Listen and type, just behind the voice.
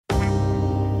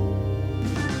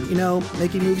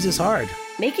making movies is hard.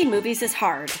 Making movies is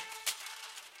hard.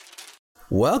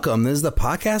 Welcome. This is the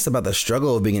podcast about the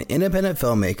struggle of being an independent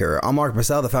filmmaker. I'm Mark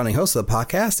Purcell, the founding host of the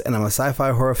podcast, and I'm a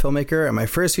sci-fi horror filmmaker. And my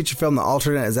first feature film, The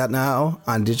Alternate, is out now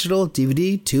on digital,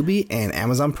 DVD, Tubi, and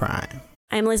Amazon Prime.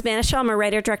 I'm Liz Manishaw. I'm a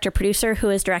writer, director, producer who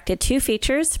has directed 2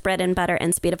 features, Bread and Butter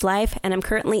and Speed of Life, and I'm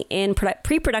currently in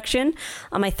pre-production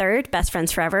on my third, Best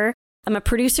Friends Forever. I'm a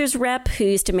producer's rep who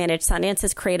used to manage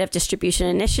Sundance's creative distribution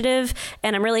initiative,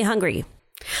 and I'm really hungry.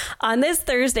 On this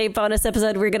Thursday bonus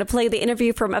episode, we're going to play the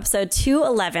interview from episode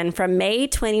 211 from May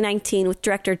 2019 with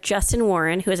director Justin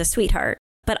Warren, who is a sweetheart.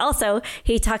 But also,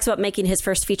 he talks about making his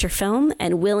first feature film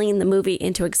and willing the movie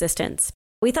into existence.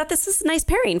 We thought this was a nice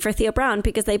pairing for Theo Brown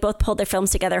because they both pulled their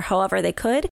films together however they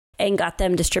could and got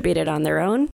them distributed on their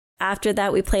own. After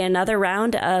that, we play another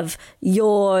round of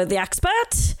You're the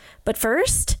Expert. But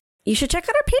first, you should check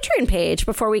out our Patreon page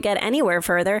before we get anywhere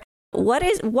further.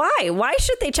 Why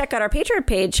should they check out our Patreon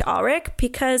page, Ulrich?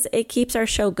 Because it keeps our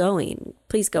show going.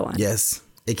 Please go on. Yes,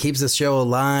 it keeps the show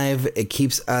alive. It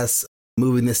keeps us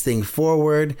moving this thing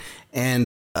forward and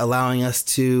allowing us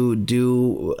to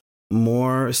do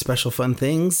more special fun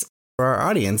things for our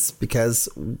audience because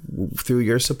through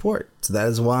your support. So that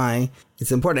is why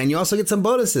it's important. And you also get some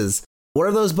bonuses. What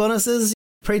are those bonuses?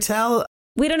 Pray tell.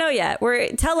 We don't know yet.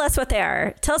 Tell us what they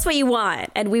are. Tell us what you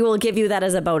want, and we will give you that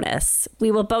as a bonus. We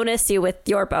will bonus you with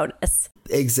your bonus.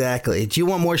 Exactly. Do you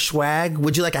want more swag?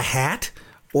 Would you like a hat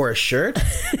or a shirt?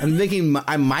 I'm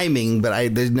miming,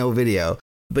 but there's no video.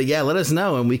 But yeah, let us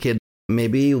know, and we could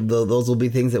maybe those will be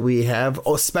things that we have.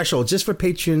 Oh, special just for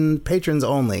patrons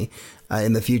only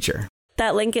in the future.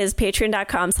 That link is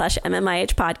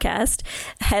patreon.com/MMIH podcast.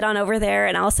 Head on over there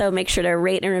and also make sure to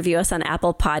rate and review us on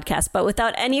Apple Podcasts. But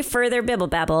without any further bibble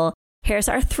babble, here's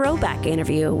our throwback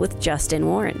interview with Justin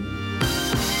Warren.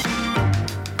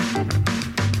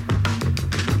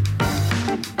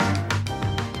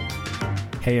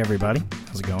 Hey, everybody.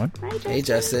 How's it going? Hi, Justin. Hey,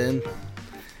 Justin.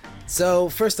 So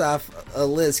first off,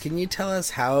 Liz, can you tell us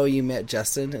how you met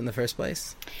Justin in the first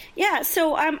place? Yeah,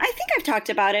 so I think I've talked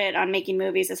about it on Making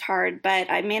Movies is Hard,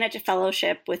 but I manage a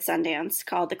fellowship with Sundance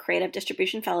called the Creative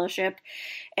Distribution Fellowship,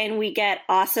 and we get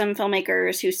awesome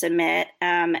filmmakers who submit,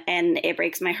 and it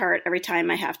breaks my heart every time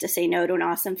I have to say no to an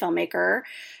awesome filmmaker.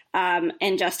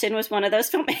 And Justin was one of those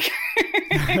filmmakers.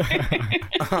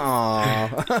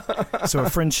 Aww. So a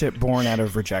friendship born out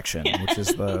of rejection, which is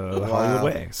the Hollywood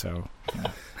way. So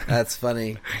yeah. That's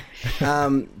funny.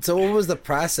 So what was the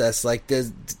process like?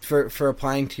 For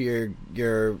applying to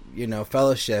your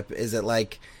fellowship? Is it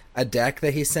like a deck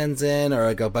that he sends in, or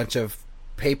like a bunch of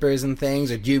papers and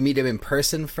things, or do you meet him in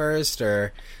person first,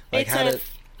 or like it's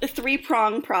a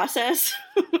 3-prong process.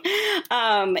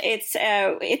 It's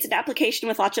an application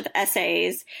with lots of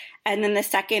essays, and then the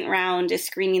second round is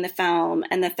screening the film,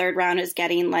 and the third round is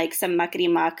getting like some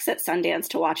muckety mucks at Sundance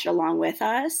to watch it along with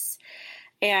us.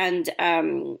 And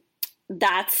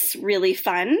that's really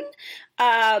fun.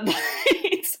 But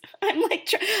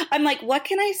I'm like, what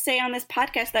can I say on this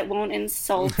podcast that won't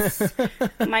insult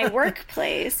my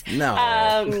workplace?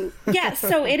 No. Yeah,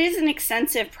 so it is an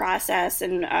extensive process.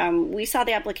 And we saw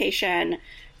the application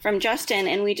from Justin,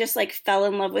 and we just like fell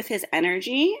in love with his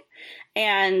energy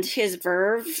and his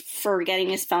verve for getting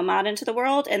his film out into the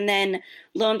world. And then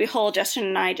lo and behold, Justin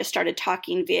and I just started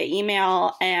talking via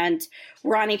email, and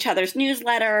we're on each other's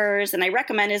newsletters. And I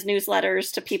recommend his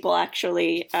newsletters to people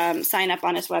actually sign up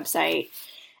on his website.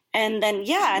 And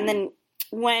then,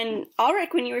 when Ulrich,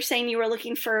 when you were saying you were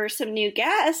looking for some new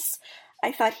guests,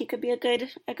 I thought he could be a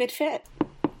good fit.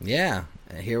 Yeah,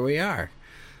 here we are.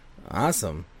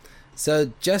 Awesome.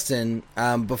 So, Justin,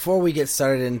 before we get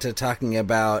started into talking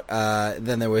about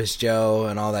Then There Was Joe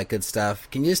and all that good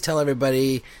stuff, can you just tell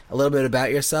everybody a little bit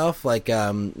about yourself, like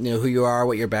who you are,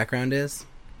 what your background is?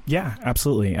 Yeah,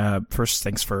 absolutely. First,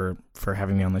 thanks for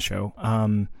having me on the show.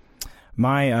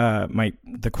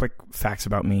 The quick facts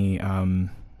about me.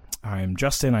 I'm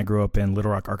Justin. I grew up in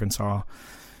Little Rock, Arkansas.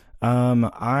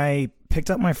 I picked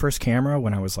up my first camera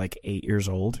when I was like 8 years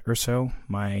old or so.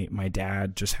 My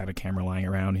dad just had a camera lying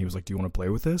around. He was like, "Do you want to play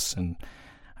with this?" And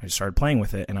I just started playing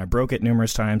with it, and I broke it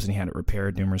numerous times, and he had it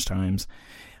repaired numerous times.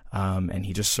 And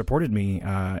he just supported me,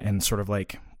 and sort of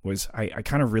like I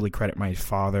kind of really credit my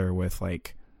father with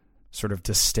like sort of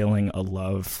distilling a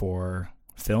love for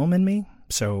film in me.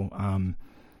 So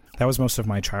that was most of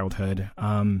my childhood.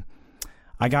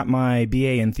 I got my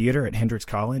BA in theater at Hendrix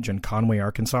College in Conway,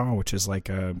 Arkansas, which is like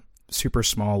a super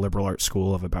small liberal arts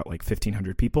school of about like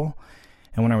 1,500 people.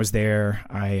 And when I was there,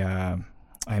 I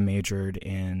majored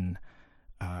in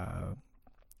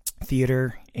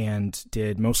theater and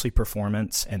did mostly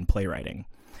performance and playwriting.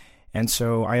 And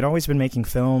so I had always been making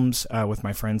films with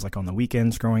my friends like on the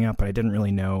weekends growing up, but I didn't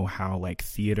really know how like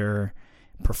theater,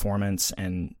 performance,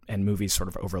 and movies sort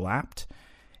of overlapped.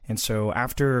 And so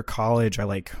after college, I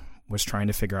like was trying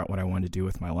to figure out what I wanted to do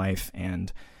with my life.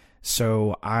 And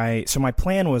so my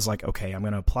plan was like, okay, I'm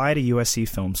going to apply to USC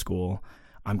Film School.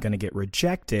 I'm going to get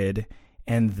rejected,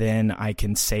 and then I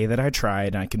can say that I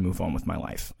tried and I can move on with my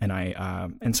life.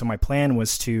 And so my plan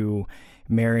was to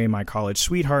marry my college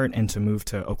sweetheart and to move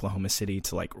to Oklahoma City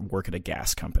to like work at a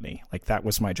gas company. Like that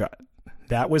was my job.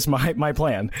 That was my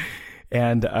plan.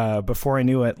 And before I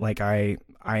knew it, like I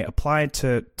applied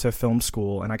to film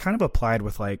school, and I kind of applied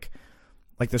with like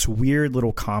this weird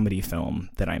little comedy film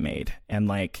that I made. And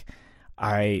like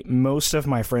most of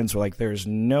my friends were like, there's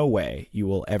no way you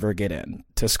will ever get in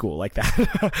to school like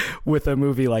that with a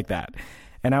movie like that.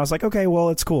 And I was like, okay, well,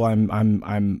 it's cool.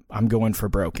 I'm going for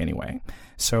broke anyway.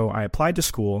 So I applied to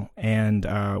school, and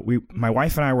my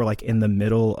wife and I were like in the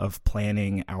middle of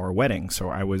planning our wedding. So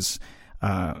I was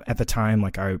at the time,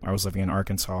 like I was living in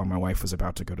Arkansas, and my wife was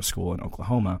about to go to school in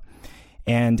Oklahoma.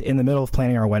 And in the middle of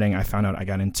planning our wedding, I found out I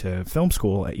got into film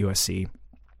school at USC,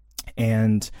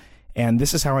 and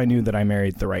this is how I knew that I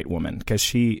married the right woman, because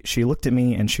she looked at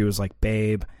me and she was like,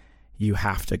 babe, you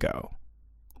have to go.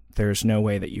 There's no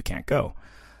way that you can't go.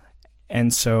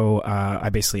 And so I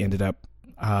basically ended up,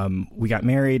 we got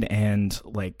married, and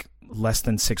like less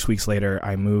than 6 weeks later,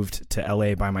 I moved to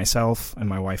LA by myself, and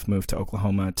my wife moved to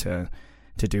Oklahoma to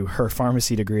do her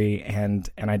pharmacy degree, and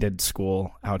I did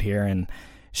school out here, and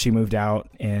she moved out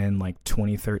in like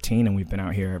 2013, and we've been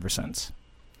out here ever since.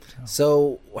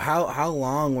 So how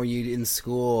long were you in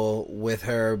school with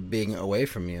her being away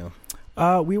from you?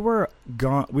 We were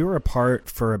apart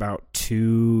for about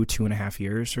 2.5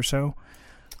 years or so.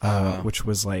 Which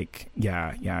was like,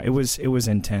 it was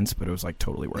intense, but it was like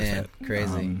totally worth it.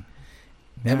 Crazy.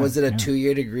 And was it a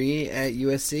 2-year degree at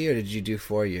USC, or did you do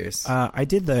 4 years? I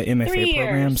did the MFA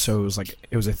program, so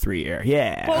it was a 3-year.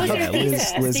 Yeah. What was your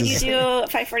thesis? Did you do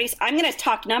 540? I'm going to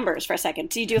talk numbers for a second.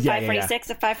 Did you do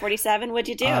 546 or 547? What'd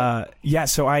you do?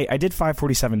 So I did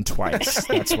 547 twice.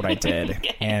 That's what I did.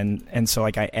 Okay. And so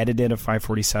like I edited a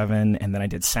 547, and then I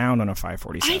did sound on a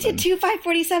 547. I did 2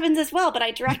 547s as well, but I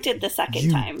directed the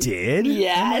second time. You did?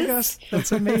 Yes. Oh my gosh,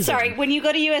 that's amazing. Sorry, when you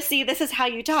go to USC, this is how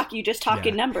you talk. You just talk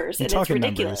in numbers, and it's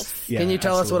ridiculous. Yeah, can you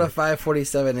tell us what a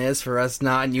 547 is for us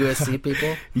non-USC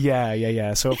people?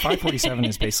 Yeah. So 547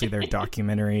 is basically their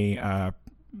documentary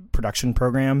production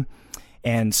program.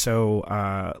 And so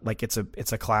like it's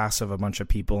a class of a bunch of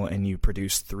people, and you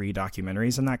produce 3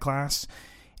 documentaries in that class.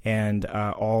 And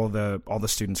all the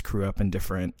students crew up in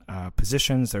different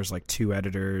positions. There's like 2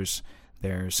 editors,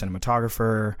 there's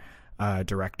cinematographer,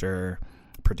 director,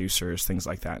 producers, things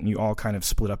like that. And you all kind of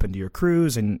split up into your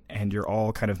crews, and you're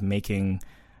all kind of making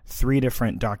 3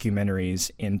 different documentaries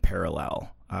in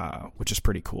parallel, which is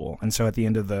pretty cool. And so at the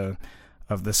end of the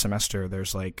semester,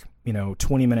 there's like,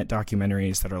 20-minute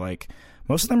documentaries that are like,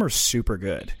 most of them are super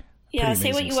good. Yeah,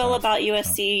 say what you will about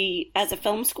USC as a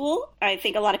film school. I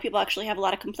think a lot of people actually have a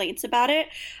lot of complaints about it.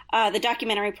 The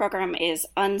documentary program is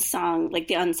unsung, like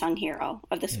the unsung hero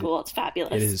of the school. It's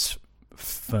fabulous. It is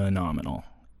phenomenal.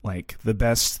 Like the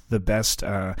best,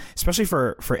 especially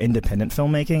for independent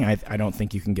filmmaking. I don't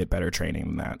think you can get better training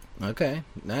than that. Okay,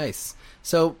 nice.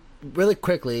 So really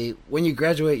quickly, when you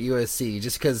graduate USC,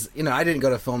 just because, I didn't go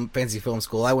to fancy film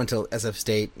school. I went to SF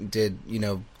State, did,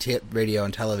 radio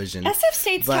and television. SF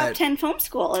State's top 10 film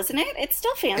school, isn't it? It's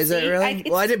still fancy. Is it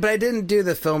really? I didn't do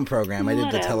the film program. Whatever.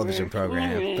 I did the television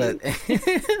program. But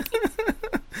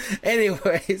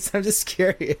anyways, I'm just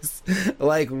curious,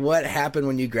 like, what happened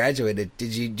when you graduated?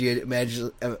 Did you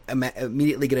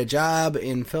immediately get a job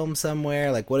in film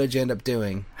somewhere? Like, what did you end up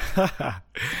doing?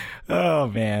 Oh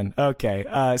man. Okay.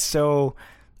 So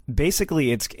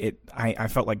basically I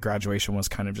felt like graduation was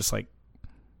kind of just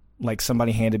like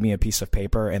somebody handed me a piece of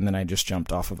paper, and then I just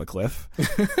jumped off of a cliff.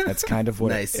 That's kind of what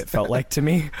nice. it felt like to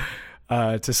me,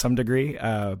 to some degree.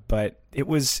 But it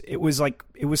was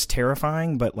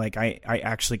terrifying, but like I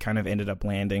actually kind of ended up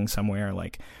landing somewhere.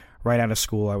 Like right out of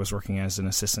school, I was working as an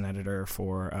assistant editor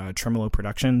for Tremolo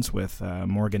Productions with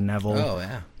Morgan Neville. Oh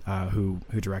yeah. Who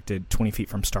directed 20 Feet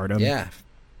from Stardom. Yeah.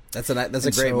 That's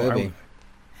a great movie.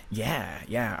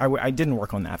 I didn't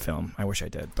work on that film. I wish I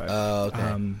did, but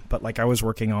okay. But like I was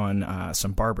working on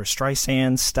some Barbra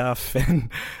Streisand stuff, and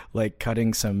like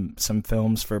cutting some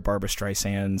films for Barbra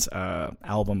Streisand's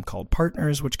album called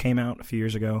Partners, which came out a few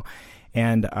years ago.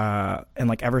 And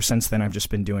like ever since then, I've just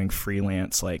been doing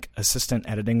freelance like assistant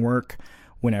editing work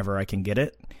whenever I can get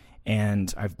it,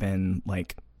 and I've been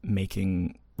like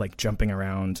making like jumping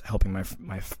around, helping my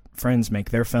friends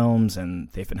make their films, and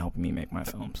they've been helping me make my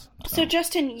films. So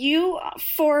Justin, you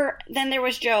for Then There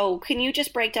Was Joe, can you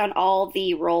just break down all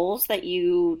the roles that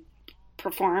you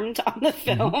performed on the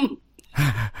film?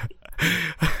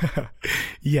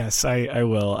 Yes, I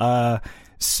will.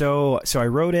 So I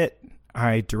wrote it,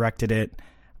 I directed it,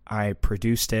 I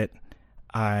produced it,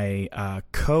 I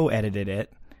co-edited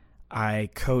it, I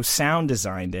co-sound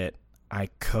designed it, I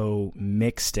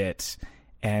co-mixed it,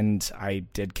 and I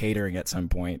did catering at some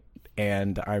point.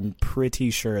 And I'm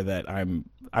pretty sure that I'm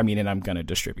going to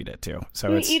distribute it too.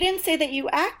 So you didn't say that you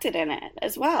acted in it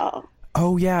as well.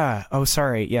 Oh yeah. Oh,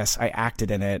 sorry. Yes, I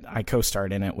acted in it. I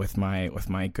co-starred in it with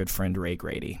my good friend Ray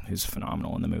Grady, who's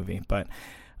phenomenal in the movie. But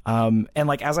and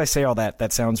like as I say all that,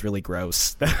 that sounds really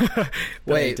gross.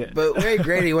 Wait, but Ray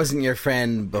Grady wasn't your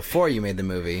friend before you made the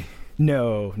movie?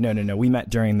 No. We met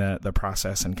during the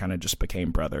process and kind of just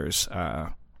became brothers.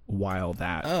 While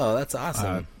that. Oh, that's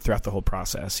awesome. Throughout the whole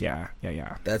process. Yeah.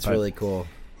 That's really cool.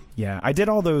 Yeah. I did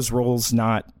all those roles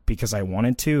not because I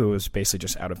wanted to. It was basically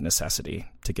just out of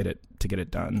necessity to get it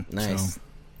done. Nice. So.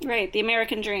 Right. The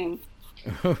American dream.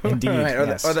 Indeed. Right,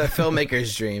 yes. or the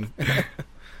filmmaker's dream.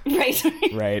 Right.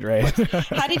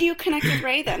 How did you connect with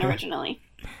Ray then originally?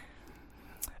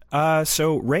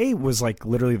 So Ray was like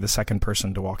literally the second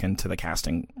person to walk into the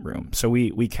casting room. So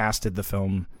we casted the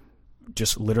film.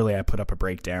 Just literally I put up a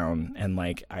breakdown and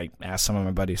like I asked some of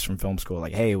my buddies from film school,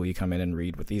 like, hey, will you come in and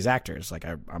read with these actors? Like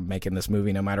I'm making this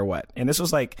movie no matter what. And this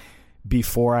was like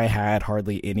before I had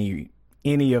hardly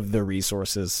any of the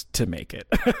resources to make it.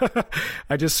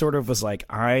 I just sort of was like,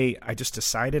 I just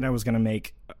decided I was going to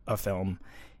make a film,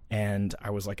 and I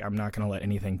was like, I'm not going to let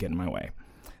anything get in my way.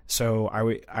 So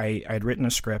I'd written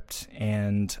a script,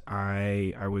 and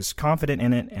I was confident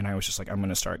in it, and I was just like, I'm going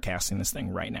to start casting this thing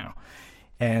right now.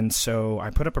 And so I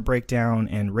put up a breakdown,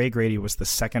 and Ray Grady was the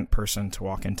second person to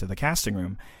walk into the casting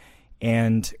room.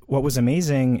 And what was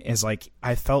amazing is like,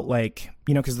 I felt like,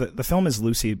 because the film is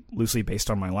loosely based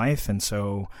on my life. And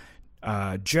so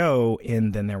Joe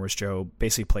in Then There Was Joe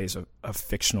basically plays a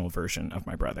fictional version of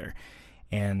my brother.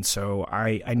 And so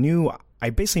I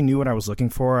basically knew what I was looking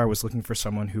for. I was looking for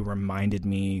someone who reminded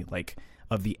me like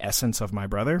of the essence of my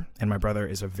brother. And my brother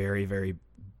is a very, very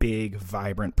big,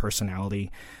 vibrant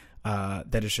personality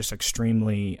that is just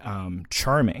extremely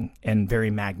charming and very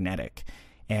magnetic.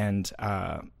 And,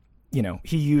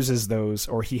 he uses those,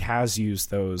 or he has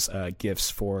used those gifts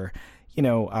for,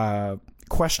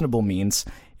 questionable means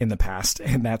in the past.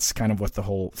 And that's kind of what the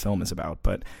whole film is about.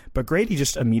 But Grady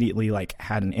just immediately like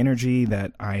had an energy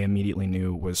that I immediately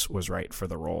knew was right for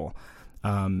the role.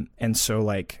 And so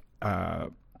like,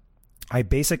 I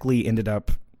basically ended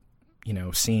up,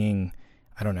 seeing,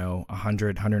 I don't know,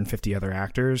 100, 150 other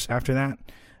actors after that.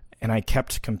 And I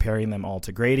kept comparing them all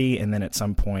to Grady. And then at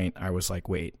some point I was like,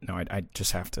 wait, no,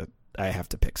 I have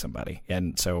to pick somebody.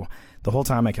 And so the whole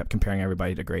time I kept comparing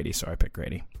everybody to Grady. So I picked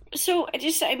Grady. So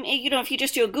if you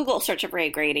just do a Google search of Ray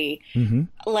Grady, mm-hmm.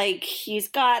 like he's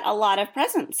got a lot of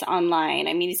presence online.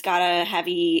 I mean, he's got a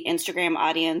heavy Instagram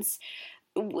audience.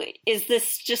 Is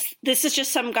this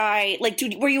just some guy, like,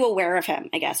 were you aware of him,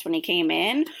 I guess, when he came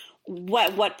in?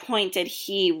 What point did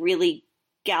he really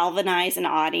galvanize an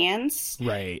audience?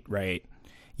 Right.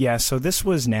 Yeah, so this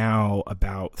was now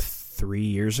about 3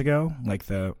 years ago, like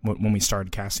when we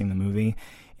started casting the movie.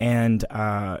 And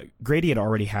Grady had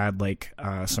already had like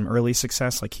some early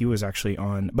success. Like he was actually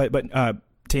on, but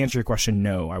to answer your question,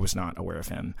 no, I was not aware of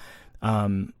him.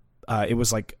 It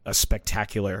was like a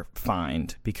spectacular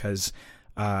find because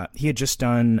he had just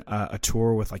done a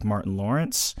tour with like Martin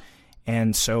Lawrence.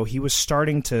 And so he was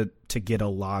starting to get a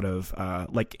lot of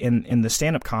like in the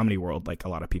stand-up comedy world, like a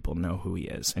lot of people know who he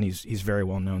is, and he's very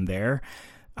well known there.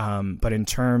 But in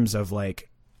terms of like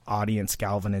audience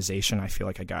galvanization, I feel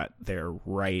like I got there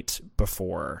right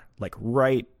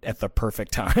at the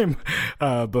perfect time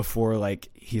before like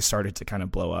he started to kind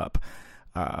of blow up.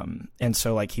 And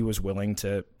so like he was willing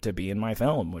to be in my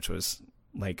film, which was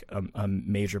like a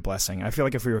major blessing. I feel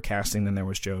like if we were casting Then There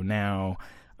Was Joe now,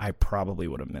 I probably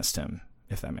would have missed him,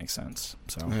 if that makes sense.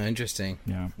 So interesting.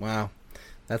 Yeah. Wow.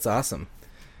 That's awesome.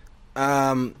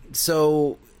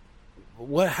 So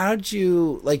how did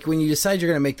you, like, when you decided you're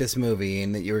going to make this movie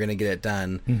and that you were going to get it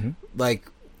done, mm-hmm. like,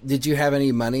 did you have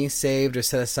any money saved or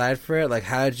set aside for it? Like,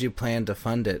 how did you plan to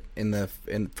fund it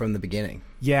from the beginning?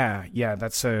 Yeah,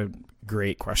 that's a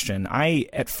great question.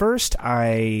 At first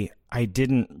I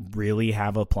didn't really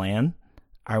have a plan.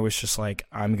 I was just like,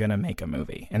 I'm going to make a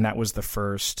movie. And that was the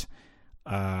first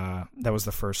That was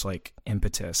the first like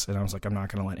impetus, and I was like, I'm not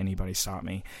going to let anybody stop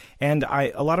me. And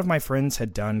a lot of my friends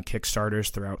had done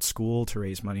Kickstarters throughout school to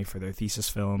raise money for their thesis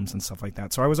films and stuff like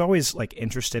that. So I was always like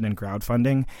interested in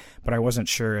crowdfunding, but I wasn't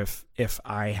sure if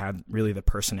I had really the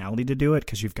personality to do it,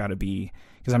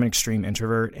 because I'm an extreme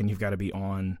introvert, and you've got to be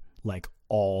on like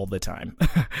all the time.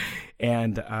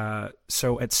 And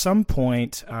so at some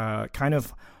point, kind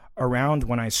of around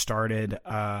when I started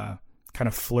kind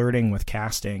of flirting with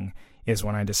casting, is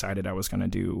when I decided I was going to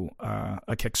do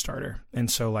a Kickstarter. And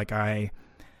so like I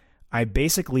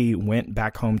basically went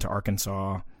back home to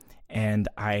Arkansas, and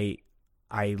I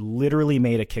literally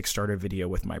made a Kickstarter video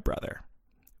with my brother,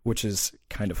 which is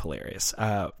kind of hilarious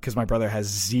because my brother has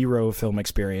zero film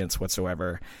experience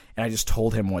whatsoever. And I just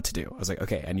told him what to do. I was like,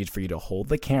 okay, I need for you to hold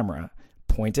the camera,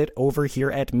 point it over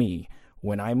here at me.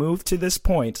 When I move to this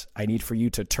point, I need for you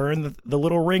to turn the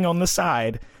little ring on the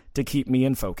side to keep me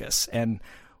in focus. And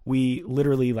we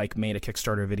literally like made a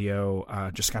Kickstarter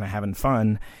video, just kind of having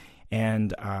fun.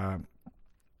 And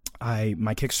my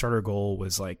Kickstarter goal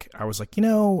was like, I was like,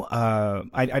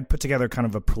 I'd put together kind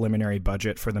of a preliminary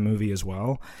budget for the movie as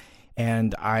well.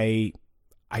 And I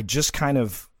just kind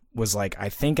of was like, I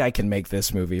think I can make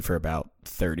this movie for about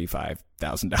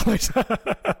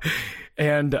 $35,000.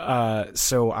 And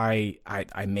so I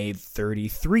made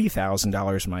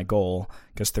 $33,000 my goal,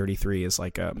 because 33 is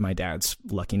like my dad's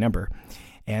lucky number.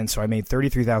 And so I made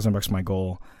 $33,000 my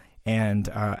goal. And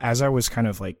as I was kind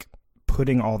of like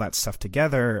putting all that stuff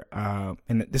together,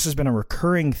 and this has been a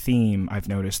recurring theme I've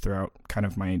noticed throughout kind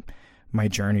of my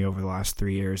journey over the last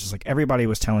 3 years, is like everybody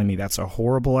was telling me that's a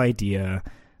horrible idea.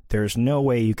 There's no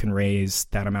way you can raise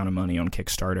that amount of money on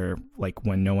Kickstarter, like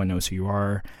when no one knows who you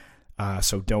are.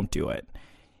 So don't do it.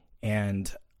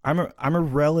 And I'm a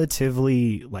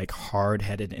relatively like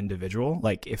hard-headed individual.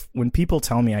 Like when people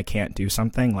tell me I can't do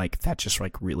something, like that just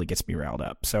like really gets me riled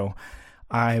up. So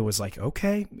I was like,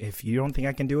 okay, if you don't think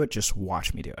I can do it, just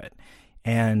watch me do it.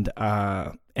 And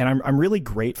I'm really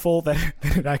grateful that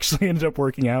it actually ended up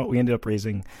working out. We ended up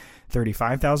raising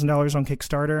 $35,000 on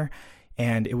Kickstarter,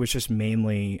 and it was just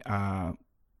mainly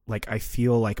like I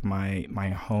feel like my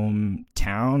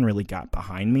hometown really got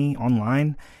behind me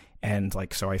online. And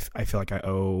like, so I feel like I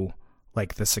owe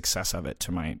like the success of it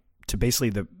to basically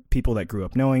the people that grew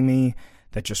up knowing me,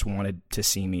 that just wanted to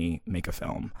see me make a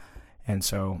film. And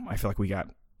so I feel like we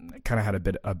had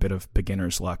a bit of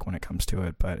beginner's luck when it comes to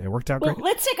it, but it worked out great.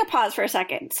 Let's take a pause for a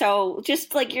second. So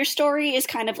just like your story is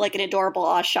kind of like an adorable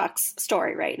aw shucks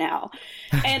story right now.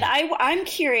 And I'm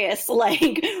curious,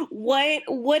 like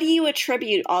what do you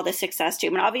attribute all the success to?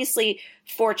 I mean, obviously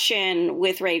Fortune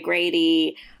with Ray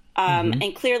Grady,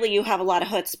 and clearly you have a lot of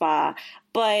chutzpah,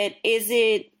 but is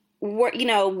it,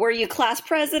 were you class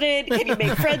president? Can you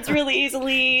make friends really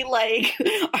easily? Like,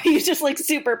 are you just like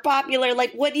super popular?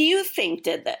 Like, what do you think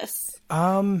did this?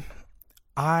 I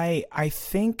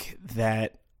think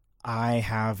that I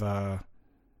have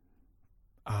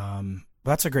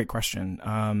that's a great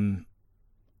question.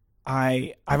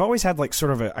 I've always had like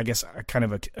sort of a kind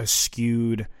of a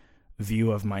skewed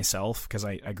view of myself, because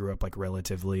I grew up like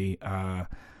relatively, I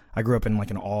grew up in like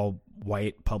an all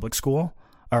white public school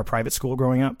or private school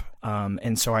growing up.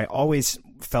 And so I always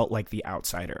felt like the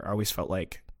outsider. I always felt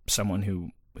like someone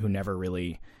who never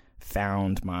really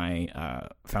found my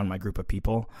group of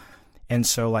people. And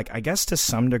so like, I guess to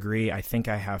some degree, I think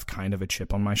I have kind of a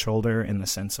chip on my shoulder, in the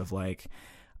sense of like,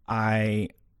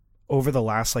 over the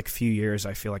last like few years,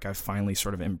 I feel like I've finally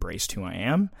sort of embraced who I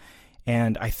am.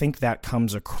 And I think that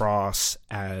comes across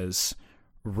as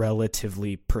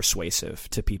relatively persuasive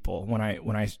to people. When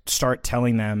I start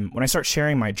telling them, when I start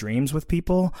sharing my dreams with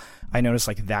people, I notice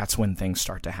like that's when things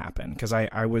start to happen. Because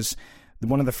I was,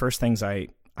 one of the first things I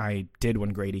did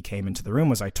when Grady came into the room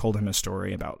was I told him a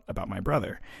story about my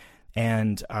brother.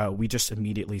 And we just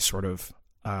immediately sort of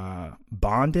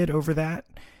bonded over that.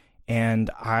 And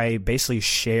I basically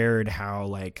shared how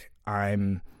like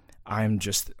I'm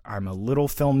a little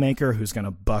filmmaker who's going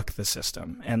to buck the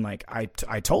system. And like, I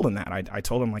told him that. I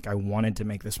told him like I wanted to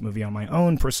make this movie on my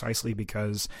own, precisely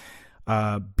because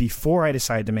before I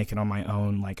decided to make it on my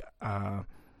own, like I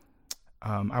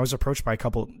was approached by a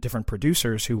couple different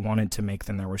producers who wanted to make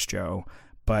Then There Was Joe,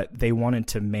 but they wanted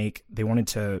to make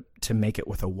it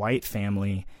with a white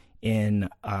family in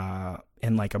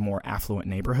like a more affluent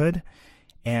neighborhood.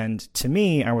 And to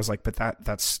me, I was like, but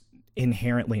that's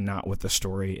inherently not what the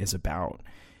story is about.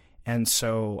 And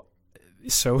so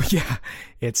yeah,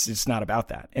 it's not about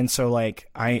that. And so like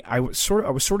I was sort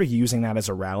of using that as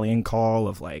a rallying call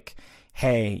of like,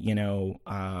 hey,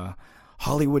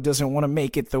 Hollywood doesn't want to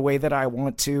make it the way that I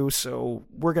want to, so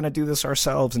we're going to do this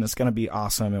ourselves, and it's going to be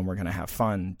awesome, and we're going to have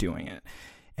fun doing it.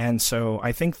 And so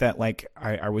I think that like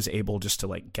I was able just to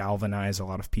like galvanize a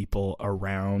lot of people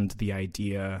around the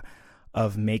idea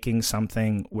of making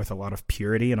something with a lot of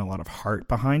purity and a lot of heart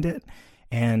behind it.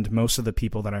 And most of the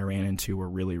people that I ran into were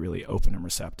really, really open and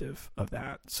receptive of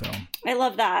that. So I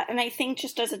love that. And I think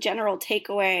just as a general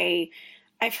takeaway,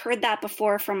 I've heard that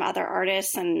before from other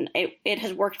artists, and it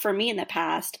has worked for me in the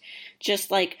past. Just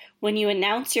like when you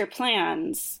announce your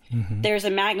plans, there's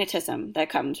a magnetism that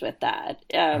comes with that.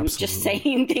 Just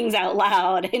saying things out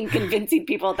loud and convincing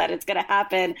people that it's going to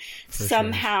happen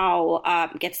somehow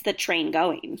gets the train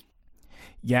going.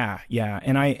 Yeah.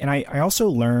 And I also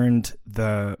learned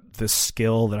the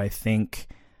skill that I think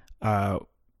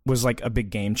was like a big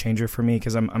game changer for me,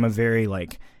 because I'm a very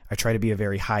like, I try to be a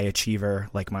very high achiever.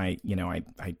 Like I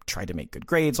tried to make good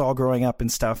grades all growing up and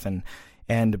stuff.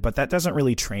 But that doesn't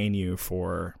really train you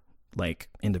for like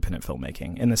independent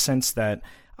filmmaking, in the sense that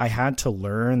I had to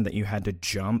learn that you had to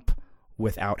jump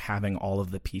without having all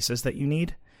of the pieces that you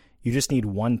need. You just need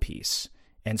one piece.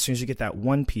 And as soon as you get that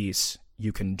one piece,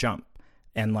 you can jump.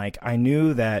 And like, I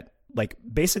knew that like,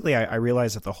 basically I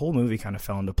realized that the whole movie kind of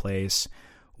fell into place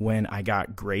when I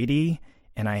got Grady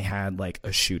and I had like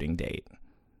a shooting date.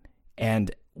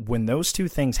 And when those two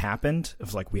things happened, it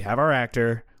was like, we have our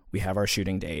actor, we have our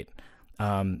shooting date.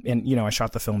 And, I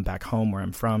shot the film back home where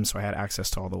I'm from, so I had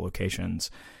access to all the locations.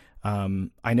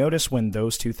 I noticed when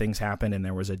those two things happened and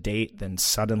there was a date, then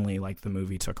suddenly like the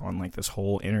movie took on like this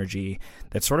whole energy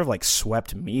that sort of like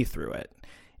swept me through it.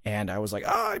 And I was like,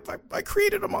 I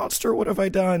created a monster. What have I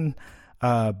done?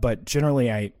 But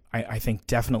generally, I think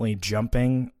definitely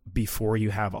jumping before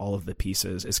you have all of the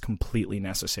pieces is completely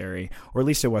necessary, or at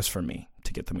least it was for me,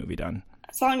 to get the movie done.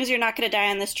 As long as you're not going to die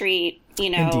on the street,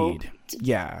 Indeed.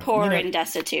 Yeah. Poor and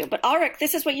destitute. But Ulrich,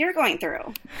 this is what you're going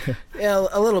through. Yeah,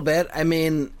 a little bit. I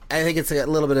mean, I think it's a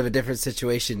little bit of a different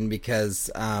situation because,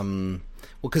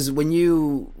 because when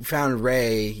you found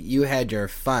Ray, you had your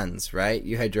funds, right?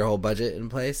 You had your whole budget in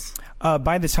place?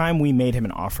 By the time we made him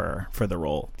an offer for the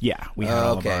role, yeah, we had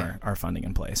all of our funding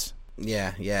in place.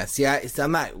 Yeah. See,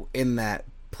 I'm not in that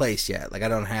place yet. Like, I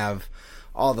don't have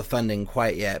all the funding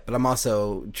quite yet, but I'm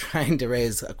also trying to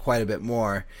raise quite a bit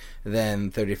more than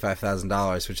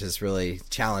 $35,000, which is really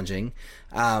challenging.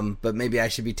 But maybe I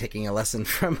should be taking a lesson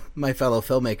from my fellow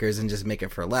filmmakers and just make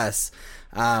it for less,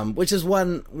 which is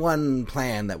one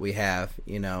plan that we have,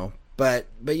 But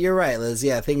you're right, Liz.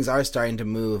 Yeah, things are starting to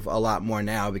move a lot more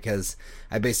now because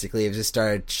I basically have just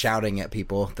started shouting at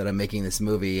people that I'm making this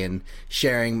movie and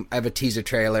sharing. I have a teaser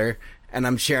trailer and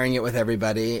I'm sharing it with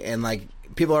everybody, and like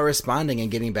people are responding and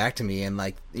getting back to me, and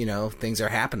like things are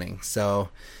happening. So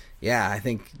yeah, I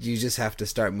think you just have to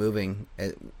start moving.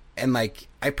 And like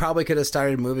I probably could have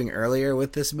started moving earlier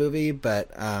with this movie,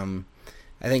 but I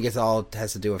think it's all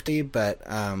has to do with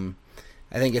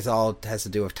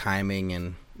timing.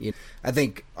 And I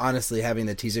think honestly having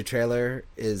the teaser trailer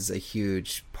is a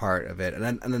huge part of it.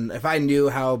 And if I knew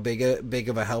how big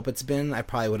of a help it's been, I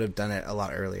probably would have done it a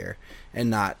lot earlier and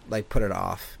not like put it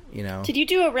off. Did you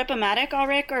do a rip-o-matic,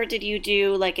 Ulrich, or did you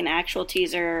do like an actual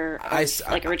teaser of,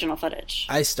 like original footage?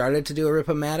 I started to do a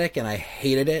rip-o-matic and I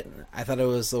hated it. I thought it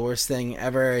was the worst thing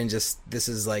ever and just this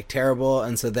is like terrible.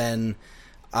 And so then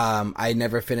I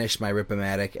never finished my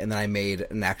rip-o-matic, and then I made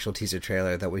an actual teaser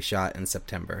trailer that we shot in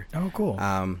September. Oh, cool.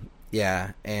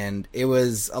 Yeah, and it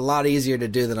was a lot easier to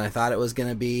do than I thought it was going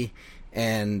to be.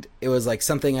 And it was like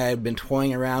something I had been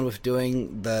toying around with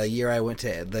doing the year I went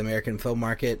to the American Film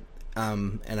Market.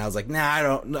 And I was like, nah, I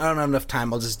don't have enough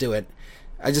time. I'll just do it.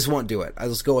 I just won't do it. I'll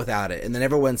just go without it. And then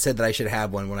everyone said that I should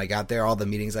have one when I got there. All the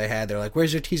meetings I had, they're like,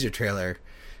 where's your teaser trailer?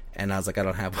 And I was like, I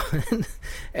don't have one.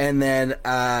 And then,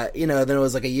 then it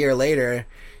was like a year later,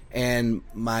 and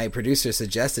my producer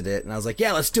suggested it, and I was like,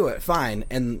 yeah, let's do it. Fine.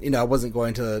 And, I wasn't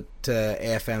going to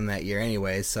AFM that year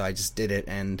anyway, so I just did it.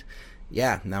 And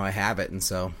yeah, now I have it. And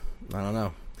so, I don't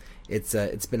know.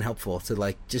 It's been helpful to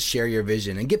like just share your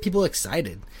vision and get people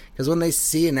excited, because when they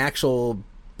see an actual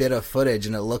bit of footage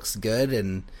and it looks good,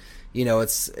 and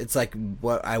it's like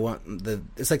what I want,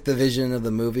 it's like the vision of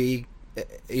the movie,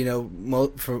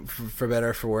 for better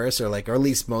or for worse, or at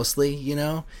least mostly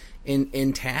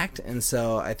intact. And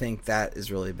so I think that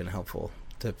has really been helpful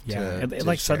to it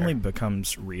like share. Suddenly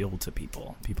becomes real to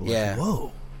people. Are like,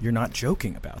 whoa, you're not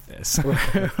joking about this.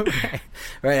 Right.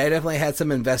 I definitely had some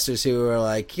investors who were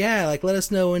like, yeah, like let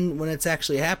us know when it's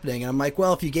actually happening. And I'm like,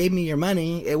 well, if you gave me your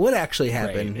money, it would actually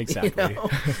happen. Right, exactly.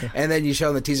 And then you show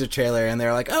them the teaser trailer and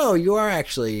they're like, oh, you are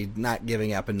actually not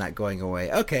giving up and not going away.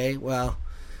 Okay, well,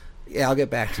 yeah, I'll get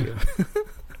back to you.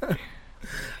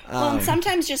 Well, and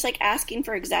sometimes just like asking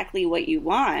for exactly what you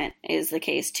want is the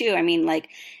case too. I mean, like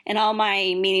in all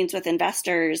my meetings with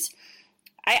investors,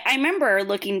 I remember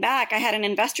looking back, I had an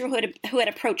investor who had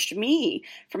approached me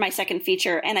for my second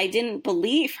feature, and I didn't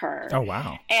believe her. Oh,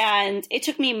 wow. And it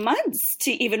took me months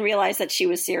to even realize that she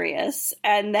was serious.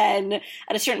 And then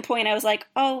at a certain point, I was like,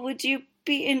 oh, would you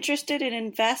be interested in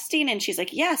investing? And she's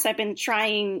like, yes, I've been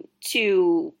trying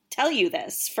to tell you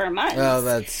this for months. Oh,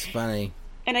 that's funny.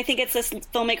 And I think it's this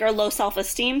filmmaker low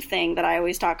self-esteem thing that I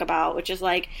always talk about, which is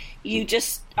like you're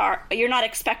not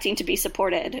expecting to be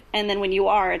supported. And then when you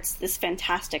are, it's this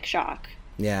fantastic shock.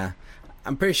 Yeah.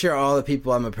 I'm pretty sure all the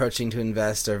people I'm approaching to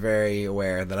invest are very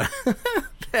aware that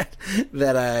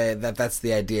that's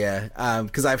the idea.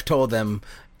 Because I've told them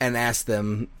and asked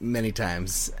them many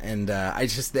times. And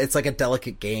it's like a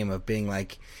delicate game of being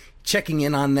like checking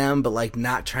in on them, but like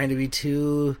not trying to be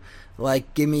too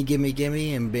like gimme,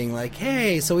 and being like,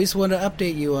 hey, so we just want to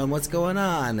update you on what's going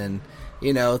on. And,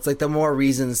 you know, it's like the more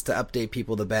reasons to update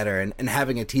people, the better. And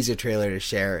having a teaser trailer to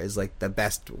share is like the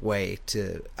best way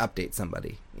to update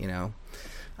somebody, you know?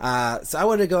 So I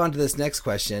want to go on to this next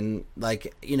question.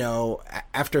 Like, you know,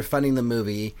 after funding the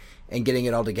movie and getting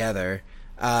it all together,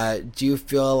 do you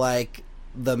feel like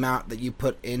the amount that you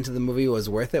put into the movie was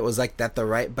worth it? Was like that the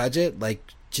right budget? Like,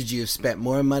 should you have spent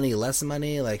more money, less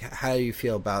money? Like, how do you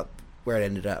feel about where it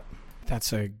ended up?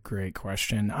 That's a great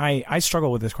question. I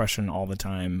struggle with this question all the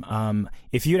time.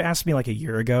 If you'd asked me like a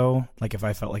year ago, like if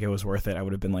I felt like it was worth it, I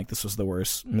would have been like, this was the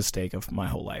worst mistake of my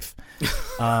whole life.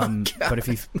 But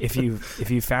if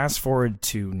you fast forward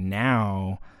to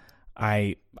now,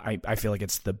 I feel like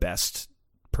it's the best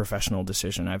professional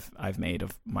decision I've made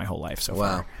of my whole life so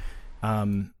far.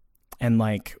 And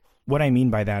like what I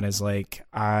mean by that is like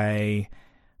I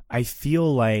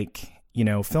feel like, you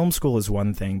know, film school is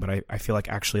one thing, but I feel like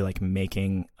actually like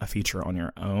making a feature on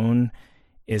your own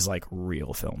is like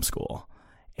real film school.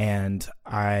 And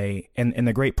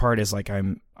the great part is like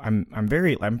I'm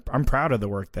proud of the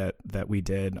work that we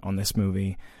did on this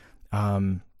movie.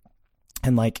 And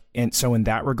so in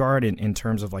that regard, in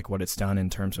terms of like what it's done in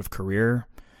terms of career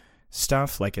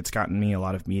stuff, like it's gotten me a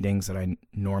lot of meetings that I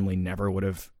normally never would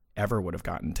have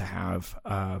gotten to have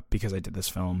because I did this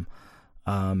film.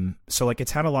 So like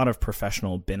it's had a lot of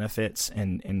professional benefits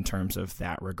in terms of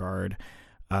that regard.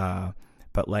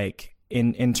 But like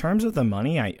in terms of the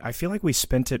money, I feel like we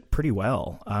spent it pretty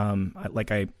well. I'm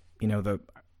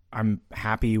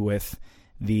happy with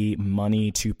the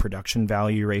money to production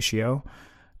value ratio.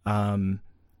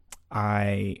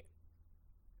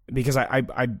 Because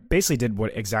I basically did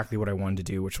exactly what I wanted to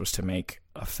do, which was to make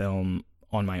a film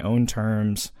on my own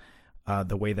terms,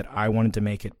 the way that I wanted to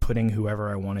make it, putting whoever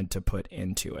I wanted to put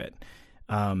into it.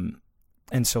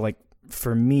 And so like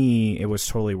for me, it was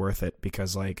totally worth it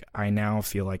because like I now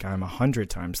feel like I'm 100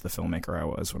 times the filmmaker I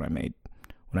was when I made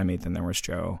Then There Was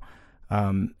Joe.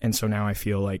 And so now I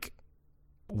feel like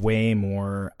way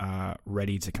more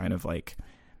ready to kind of like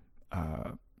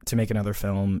to make another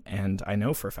film, and I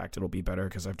know for a fact it'll be better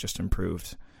because I've just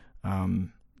improved.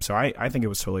 So I think it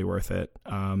was totally worth it.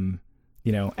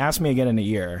 You know, ask me again in a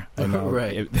year. I know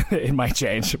right. It might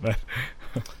change, but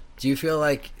do you feel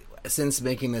like since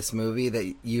making this movie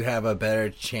that you have a better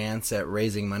chance at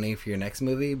raising money for your next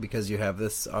movie because you have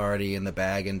this already in the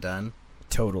bag and done?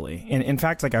 Totally. And in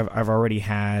fact, like I've already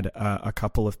had a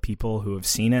couple of people who have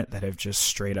seen it that have just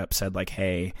straight up said like,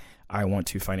 "Hey, I want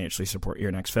to financially support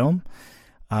your next film."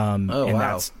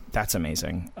 Wow. That's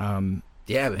amazing.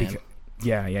 Yeah, man.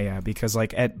 Yeah. Because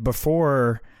like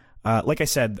before, like I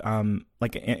said,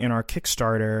 like in our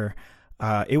Kickstarter,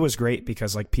 it was great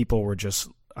because like people were just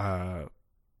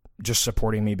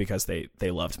supporting me because they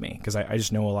loved me. Because I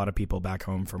just know a lot of people back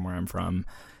home from where I'm from,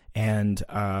 and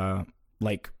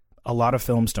like a lot of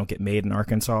films don't get made in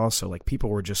Arkansas, so like people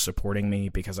were just supporting me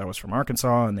because I was from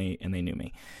Arkansas and they knew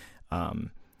me.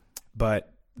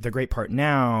 But the great part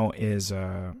now is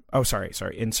sorry.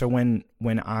 And so when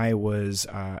I was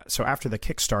so after the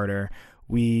Kickstarter,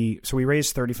 we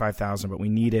raised $35,000, but we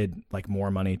needed like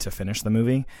more money to finish the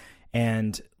movie,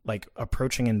 and like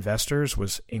approaching investors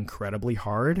was incredibly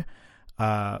hard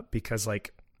because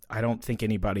like I don't think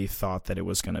anybody thought that it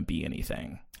was going to be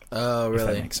anything. Oh, really? If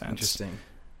that makes sense. Interesting.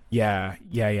 Yeah.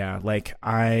 Like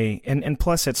and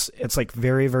plus it's like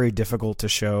very, very difficult to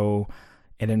show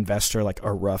an investor like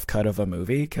a rough cut of a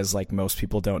movie because like most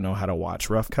people don't know how to watch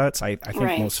rough cuts. I think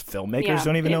right. Most filmmakers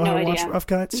don't even know how to watch rough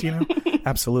cuts, you know?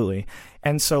 Absolutely.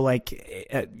 And so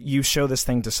like you show this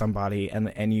thing to somebody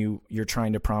and you're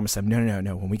trying to promise them,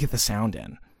 no, when we get the sound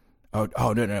in,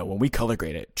 oh no, when we color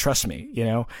grade it, trust me, you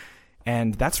know?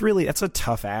 And that's a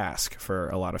tough ask for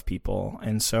a lot of people.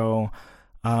 And so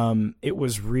it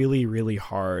was really, really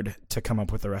hard to come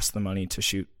up with the rest of the money to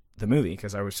shoot the movie,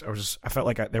 because I felt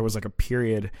like there was like a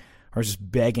period where I was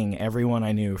just begging everyone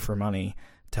I knew for money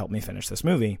to help me finish this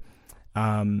movie.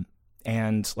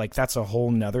 And like, that's a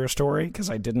whole nother story, because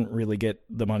I didn't really get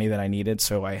the money that I needed.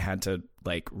 So I had to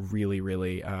like really,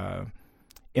 really,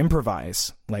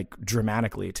 improvise like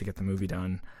dramatically to get the movie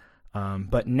done.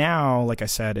 But now, like I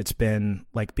said, it's been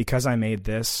like, because I made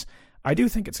this, I do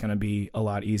think it's going to be a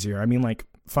lot easier. I mean, like,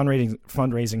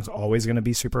 fundraising's always going to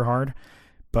be super hard,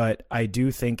 but I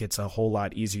do think it's a whole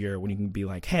lot easier when you can be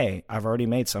like, hey, I've already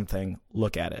made something,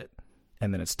 look at it,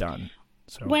 and then it's done.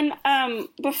 So when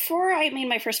before I made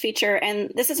my first feature,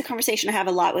 and this is a conversation I have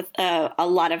a lot with a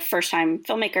lot of first-time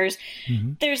filmmakers,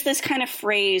 there's this kind of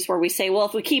phrase where we say, well,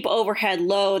 if we keep overhead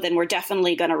low, then we're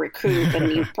definitely going to recoup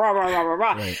and you blah, blah, blah, blah,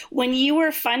 blah. Right. When you were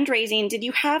fundraising, did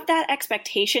you have that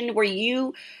expectation? Were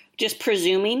you just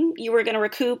presuming you were going to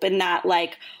recoup, and that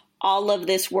like all of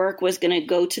this work was going to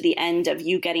go to the end of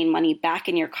you getting money back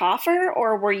in your coffer,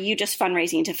 or were you just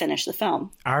fundraising to finish the film?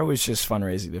 I was just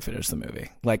fundraising to finish the movie.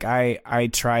 Like, I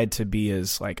tried to be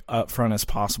as like upfront as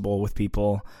possible with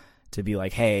people, to be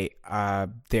like, hey,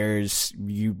 there's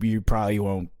you probably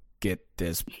won't get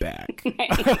this back.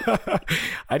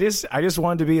 I just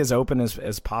wanted to be as open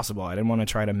as possible. I didn't want to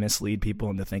try to mislead people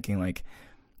into thinking like,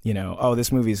 you know, oh,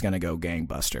 this movie is going to go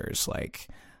gangbusters. Like,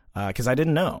 because I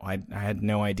didn't know. I had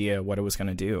no idea what it was going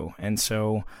to do. And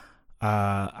so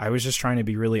I was just trying to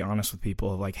be really honest with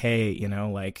people of like, hey, you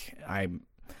know, like, I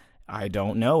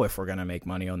don't know if we're going to make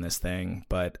money on this thing,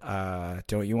 but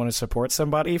don't you want to support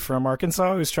somebody from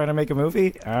Arkansas who's trying to make a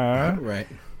movie? Right.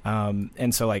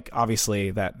 And so, like, obviously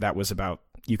that was about,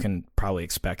 you can probably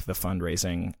expect the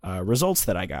fundraising results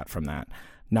that I got from that.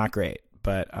 Not great,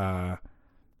 but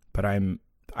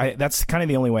that's kind of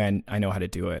the only way I know how to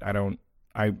do it.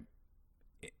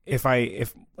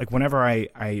 Whenever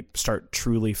I start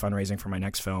truly fundraising for my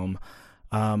next film,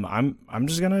 I'm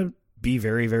just going to be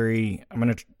very, very, I'm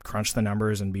going to crunch the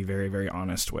numbers and be very, very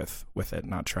honest with it.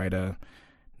 Not try to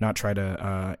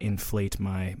inflate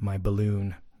my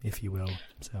balloon, if you will.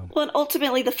 So, well, and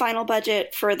ultimately the final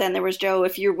budget for Then There Was Joe,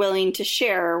 if you're willing to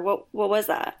share, what was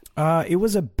that? It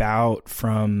was about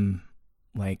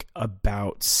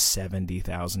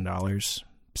 $70,000,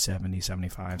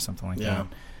 75, something like that.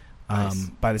 Nice.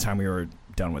 By the time we were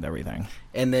done with everything.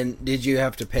 And then did you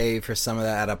have to pay for some of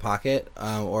that out of pocket,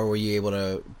 or were you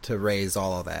able to raise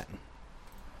all of that?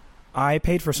 I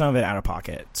paid for some of it out of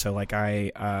pocket. So like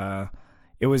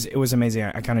it was amazing.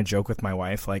 I kind of joke with my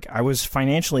wife, like, I was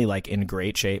financially like in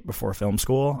great shape before film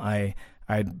school. I'd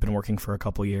been working for a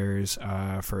couple years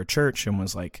for a church, and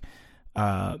was like,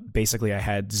 basically I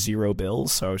had zero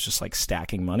bills, so I was just like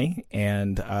stacking money,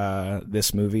 and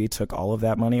this movie took all of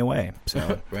that money away.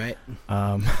 So right.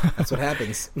 That's what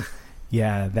happens.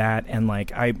 Yeah, that, and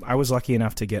like I was lucky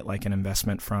enough to get like an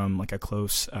investment from like a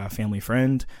close family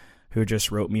friend who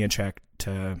just wrote me a check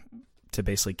to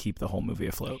basically keep the whole movie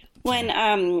afloat. When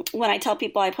I tell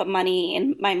people I put money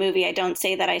in my movie, I don't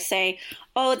say that. I say,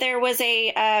 oh, there's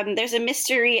a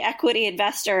mystery equity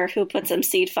investor who put some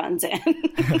seed funds in.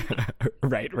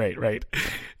 Right.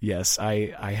 Yes,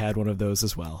 I had one of those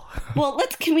as well. Well,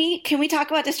 can we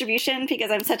talk about distribution, because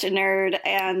I'm such a nerd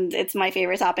and it's my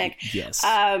favorite topic. Yes.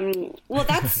 Well,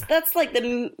 that's like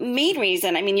the main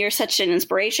reason. I mean, you're such an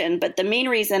inspiration, but the main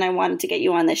reason I wanted to get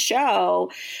you on this show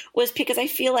was because I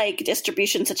feel like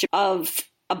distribution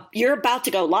you're about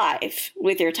to go live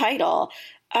with your title.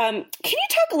 Can you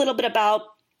talk a little bit about,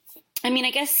 I mean,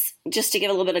 I guess just to give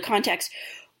a little bit of context,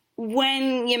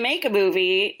 when you make a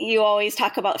movie, you always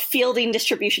talk about fielding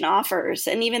distribution offers,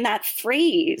 and even that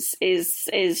phrase is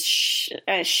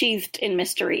sheathed in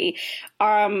mystery.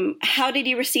 How did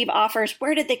you receive offers?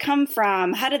 Where did they come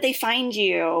from? How did they find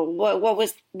you? What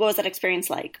was that experience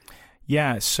like?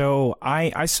 Yeah, so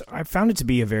I found it to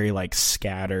be a very like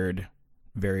scattered,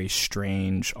 very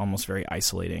strange, almost very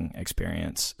isolating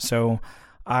experience. So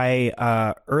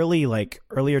earlier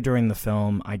during the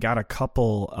film, I got a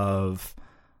couple of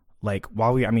like,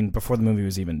 before the movie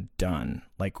was even done,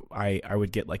 like I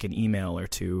would get like an email or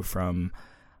two from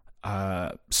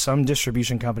some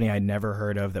distribution company I'd never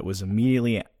heard of that was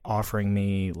immediately offering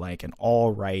me like an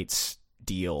all rights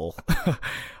deal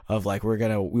of like, we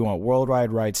want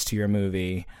worldwide rights to your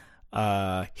movie.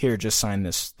 Here, just sign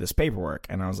this paperwork.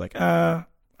 And I was like,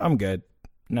 I'm good.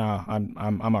 No,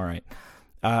 I'm all right.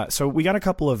 So we got a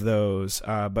couple of those,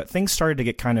 but things started to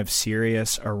get kind of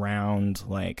serious around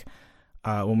like,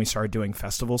 when we started doing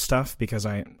festival stuff, because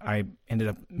I ended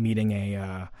up meeting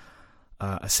a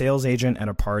sales agent at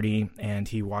a party, and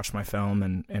he watched my film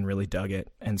and really dug it.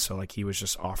 And so like, he was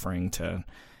just offering to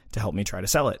help me try to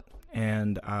sell it.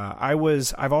 And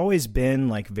I've always been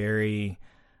like very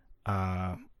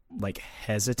like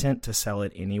hesitant to sell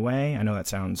it anyway. I know that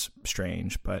sounds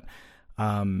strange, but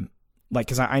like,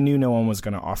 because I knew no one was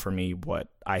going to offer me what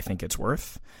I think it's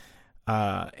worth.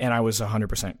 And I was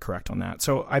 100% correct on that.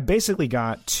 So I basically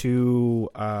got two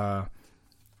like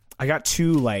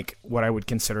what I would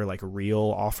consider like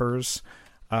real offers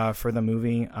for the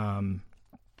movie. And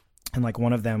like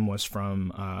one of them was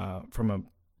from a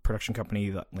production company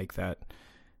that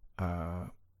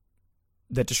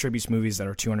distributes movies that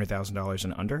are $200,000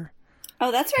 and under.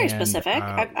 Oh, that's very specific.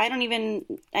 I didn't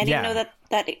know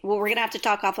that. Well, we're gonna have to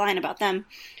talk offline about them.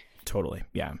 Totally,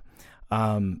 yeah.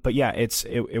 But yeah,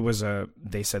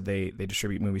 they said they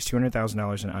distribute movies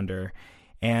 $200,000 and under,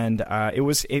 and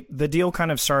the deal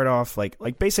kind of started off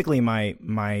like basically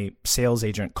my sales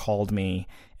agent called me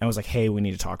and was like, hey, we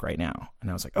need to talk right now, and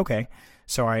I was like, okay.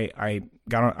 So I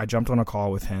jumped on a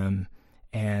call with him,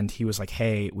 and he was like,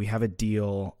 hey, we have a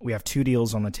deal. We have two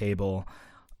deals on the table.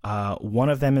 One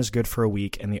of them is good for a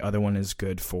week, and the other one is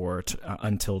good for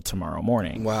until tomorrow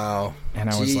morning. Wow. And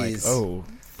I was like, oh,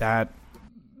 that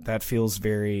feels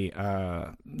very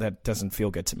that doesn't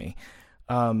feel good to me.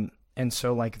 And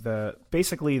so like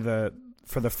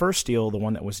for the first deal, the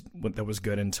one that was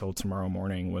good until tomorrow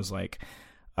morning was like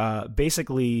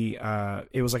basically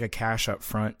it was like a cash up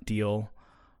front deal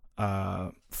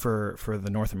for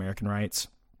the North American rights,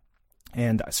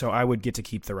 and so I would get to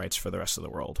keep the rights for the rest of the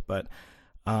world. But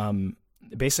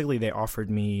basically they offered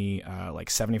me like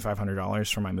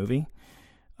 $7,500 for my movie,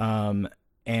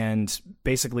 and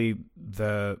basically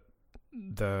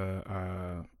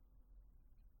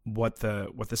what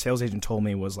the sales agent told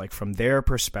me was like, from their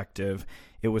perspective,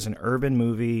 it was an urban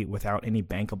movie without any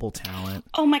bankable talent.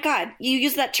 Oh my God, you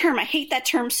use that term. I hate that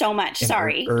term so much.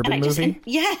 Sorry. Urban movie?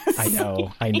 Yes. I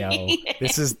know.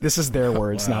 This is their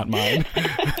words, not mine.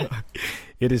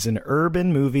 It is an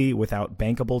urban movie without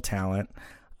bankable talent.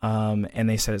 And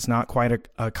they said it's not quite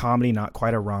a comedy, not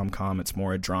quite a rom-com. It's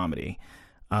more a dramedy.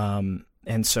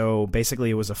 And so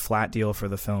basically it was a flat deal for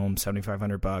the film,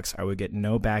 $7,500. I would get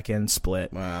no back end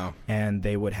split. Wow. And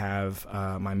they would have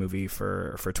my movie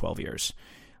for 12 years.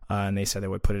 And they said they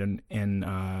would put it in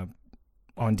on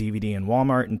DVD in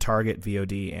Walmart and Target,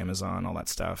 VOD, Amazon, all that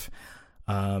stuff.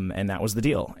 And that was the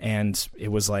deal. And it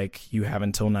was like, you have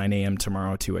until 9 a.m.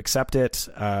 tomorrow to accept it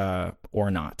or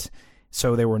not.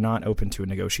 So they were not open to a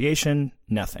negotiation,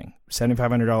 nothing.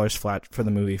 $7,500 flat for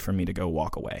the movie for me to go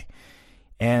walk away.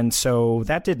 And so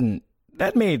that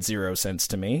made zero sense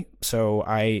to me. So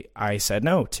I said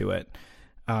no to it.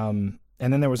 And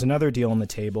then there was another deal on the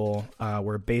table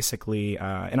where basically,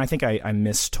 and I think I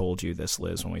mistold you this,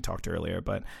 Liz, when we talked earlier,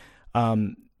 but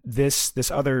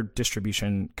this other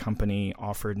distribution company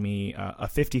offered me a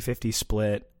 50-50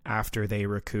 split after they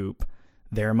recoup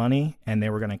their money, and they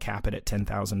were going to cap it at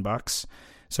 $10,000.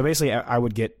 So basically I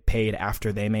would get paid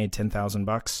after they made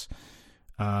 $10,000.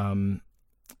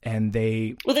 And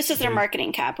this is their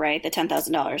marketing cap, right? The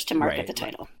 $10,000 to market the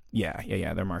title.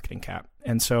 Yeah, their marketing cap.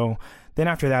 And so then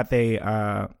after that, they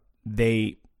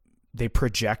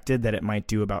projected that it might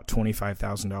do about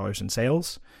 $25,000 in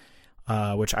sales,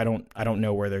 which I don't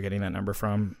know where they're getting that number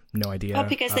from. No idea. Oh,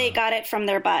 because they got it from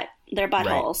their buttholes.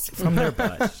 Right, from their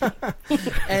butt.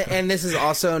 and this is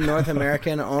also North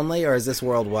American only, or is this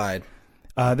worldwide?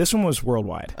 This one was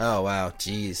worldwide. Oh wow,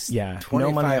 jeez. Yeah,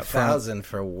 $25,000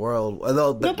 for world.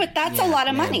 No, but that's a lot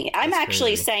of money. I'm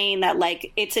actually saying that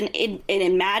like it's an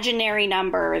imaginary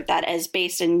number that is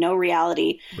based in no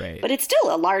reality. Right. But it's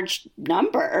still a large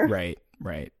number.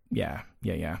 Right. Yeah.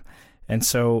 And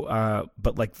so,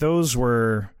 but like those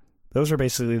were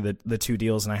basically the two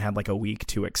deals, and I had like a week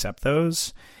to accept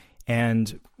those.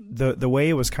 And the way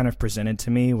it was kind of presented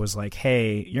to me was like,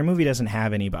 hey, your movie doesn't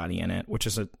have anybody in it, which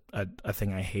is a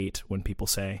thing I hate when people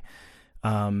say.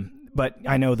 But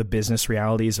I know the business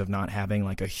realities of not having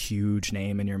like a huge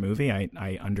name in your movie.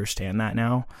 I understand that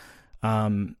now.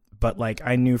 But like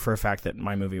I knew for a fact that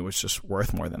my movie was just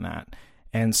worth more than that.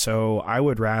 And so I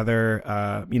would rather,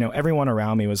 everyone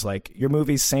around me was like, your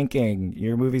movie's sinking.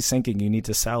 You need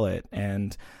to sell it.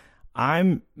 And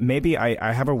I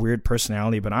have a weird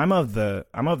personality, but I'm of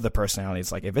the personality.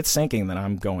 It's like, if it's sinking, then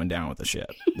I'm going down with the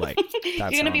ship. Like, that's you're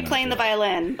going to be playing the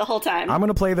violin the whole time. I'm going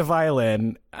to play the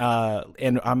violin,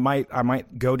 and I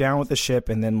might go down with the ship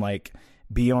and then like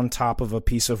be on top of a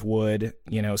piece of wood,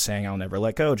 saying I'll never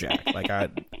let go, Jack. Like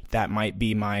that might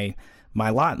be my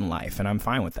lot in life, and I'm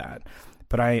fine with that.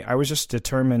 But I was just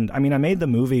determined. I mean, I made the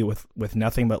movie with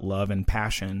nothing but love and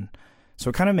passion. So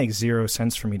it kind of makes zero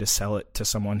sense for me to sell it to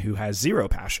someone who has zero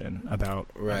passion about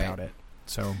it.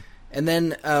 So And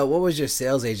then, what was your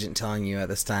sales agent telling you at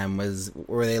this time?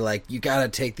 Were they like, you got to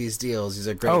take these deals? These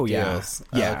are great deals.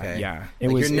 Yeah, okay. yeah.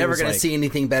 You're never going to see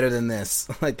anything better than this,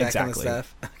 like that kind of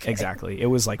stuff. Okay. Exactly. It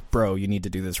was like, bro, you need to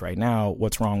do this right now.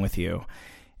 What's wrong with you?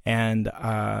 And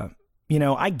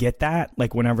I get that.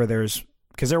 Like whenever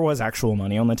because there was actual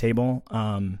money on the table,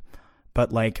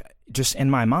 but like just in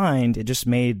my mind, it just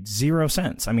made zero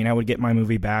sense. I mean, I would get my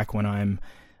movie back when I'm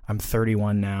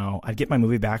 31 now. I'd get my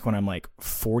movie back when I'm like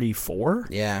 44.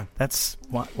 Yeah. That's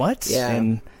what? Yeah.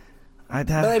 And but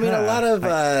I mean, a lot of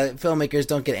filmmakers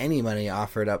don't get any money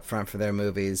offered up front for their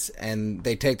movies, and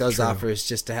they take those offers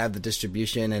just to have the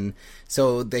distribution, and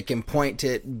so they can point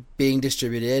to it being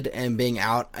distributed and being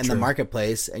out in the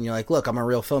marketplace, and you're like, look, I'm a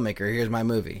real filmmaker, here's my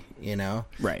movie,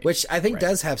 Right. Which I think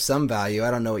does have some value.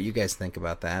 I don't know what you guys think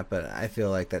about that, but I feel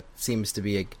like that seems to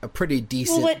be a pretty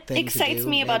decent thing to do. What excites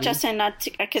me about Justin,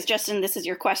 because Justin, this is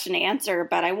your question to answer,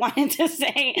 but I wanted to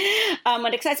say,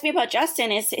 what excites me about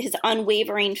Justin is his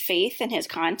unwavering faith in his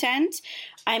content.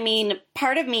 I mean,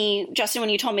 part of me, Justin,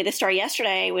 when you told me this story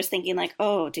yesterday, was thinking like,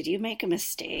 oh, did you make a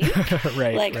mistake?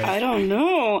 Right. I don't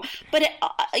know. But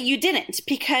you didn't,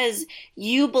 because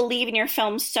you believe in your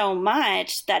film so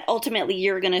much that ultimately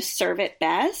you're going to serve it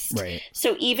best. Right.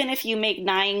 So even if you make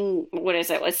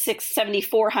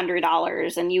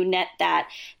 $7,400 and you net that,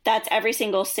 that's every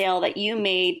single sale that you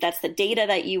made. That's the data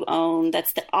that you own.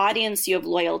 That's the audience you have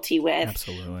loyalty with.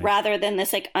 Absolutely. Rather than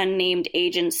this like unnamed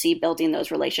agency building those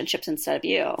relationships instead of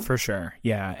you. For sure.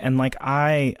 Yeah. And like,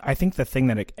 I think the thing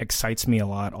that excites me a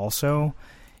lot also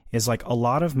is like a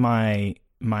lot of my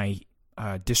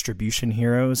distribution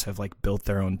heroes have like built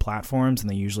their own platforms, and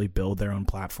they usually build their own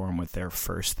platform with their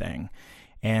first thing.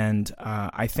 And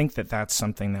I think that's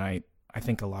something that I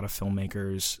think a lot of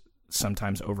filmmakers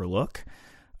sometimes overlook,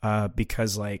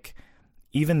 because like,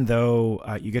 even though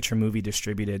you get your movie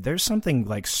distributed, there's something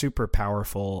like super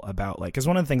powerful about like, because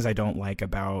one of the things I don't like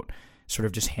about sort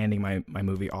of just handing my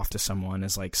movie off to someone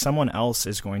is like someone else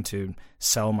is going to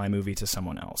sell my movie to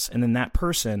someone else. And then that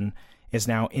person is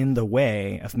now in the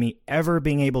way of me ever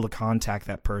being able to contact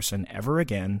that person ever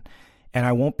again. And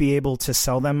I won't be able to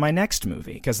sell them my next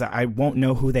movie because I won't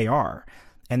know who they are.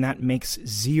 And that makes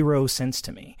zero sense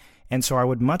to me. And so I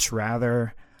would much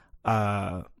rather,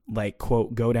 like,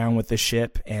 quote, go down with the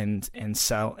ship and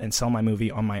sell my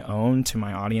movie on my own to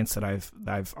my audience that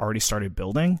I've already started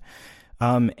building,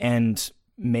 and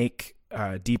make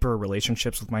deeper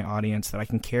relationships with my audience that I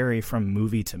can carry from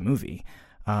movie to movie,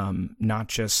 not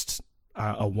just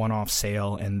a one-off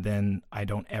sale and then I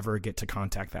don't ever get to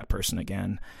contact that person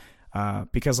again,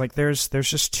 because like there's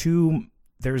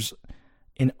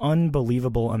an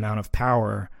unbelievable amount of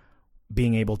power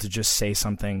being able to just say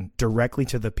something directly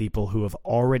to the people who have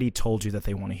already told you that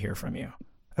they want to hear from you.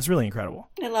 That's really incredible.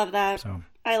 I love that. So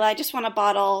I just want to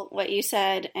bottle what you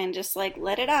said and just like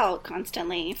let it out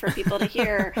constantly for people to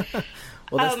hear.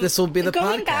 Well, this will be the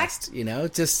podcast,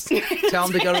 back... just tell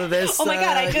them to go to this, oh my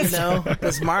God,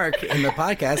 this mark in the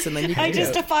podcast, and then you can I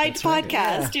just defined podcast. Right.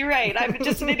 Yeah. You're right. I'm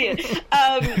just an idiot.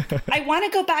 I want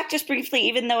to go back just briefly,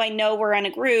 even though I know we're on a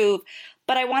groove,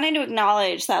 but I wanted to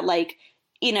acknowledge that, like,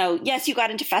 yes, you got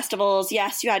into festivals.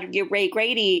 Yes, you had your Ray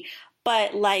Grady,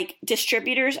 but like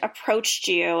distributors approached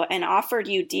you and offered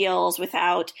you deals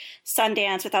without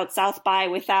Sundance, without South by,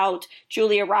 without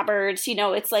Julia Roberts.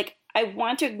 It's like, I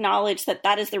want to acknowledge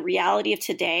that is the reality of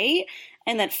today,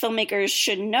 and that filmmakers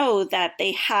should know that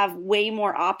they have way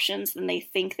more options than they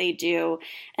think they do,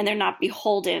 and they're not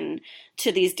beholden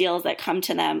to these deals that come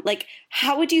to them. Like,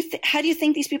 how do you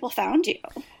think these people found you?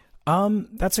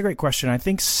 That's a great question. I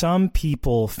think some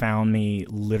people found me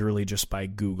literally just by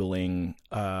Googling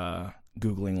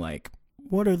like,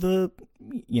 what are the,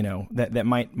 that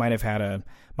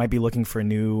might be looking for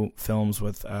new films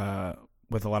with a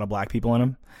lot of Black people in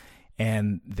them.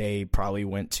 And they probably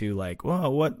went to like,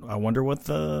 well, I wonder what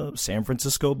the San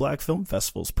Francisco Black Film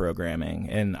Festival's programming.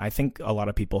 And I think a lot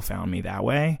of people found me that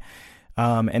way.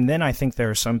 And then I think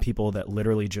there are some people that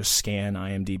literally just scan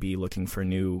IMDb looking for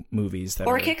new movies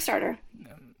or a Kickstarter.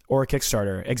 Or a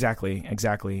Kickstarter.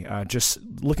 Exactly. Just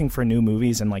looking for new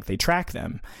movies, and like they track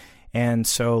them. And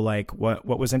so like what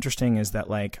was interesting is that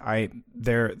like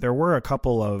there were a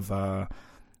couple of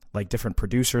like different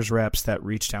producers reps that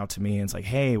reached out to me and it's like,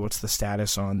 hey, what's the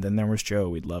status on Then There Was Joe?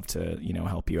 We'd love to,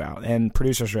 help you out. And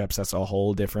producers reps, that's a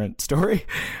whole different story.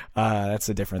 That's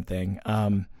a different thing.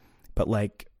 But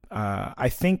like, I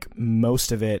think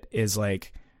most of it is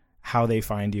like how they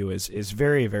find you is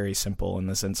very, very simple in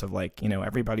the sense of like,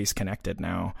 everybody's connected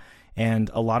now. And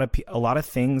a lot of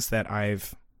things that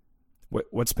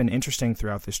what's been interesting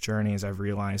throughout this journey is I've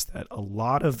realized that a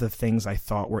lot of the things I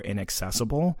thought were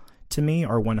inaccessible to me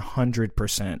are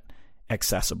 100%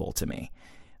 accessible to me.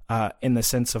 In the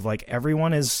sense of like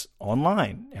everyone is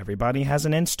online. Everybody has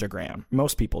an Instagram.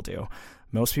 Most people do.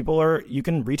 Most people you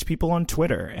can reach people on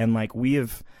Twitter. And like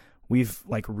we've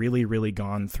like really, really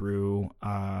gone through,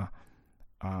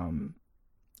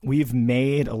 we've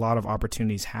made a lot of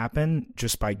opportunities happen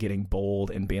just by getting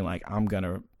bold and being like, I'm going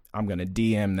to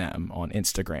DM them on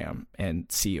Instagram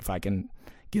and see if I can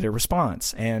get a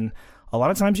response. And a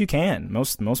lot of times you can.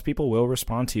 Most people will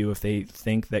respond to you if they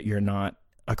think that you're not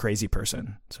a crazy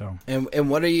person. So and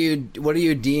what are you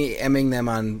DMing them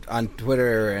on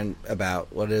Twitter and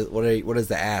about? What is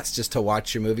the ask? Just to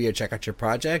watch your movie or check out your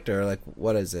project, or like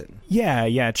what is it?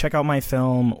 Yeah, check out my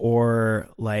film, or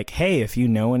like, hey, if you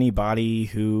know anybody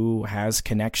who has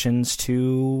connections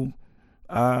to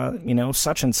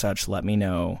such and such, let me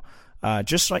know.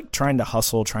 Just like trying to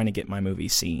hustle, trying to get my movie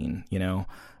seen,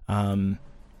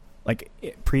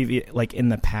 like in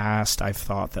the past, I've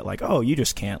thought that like, oh, you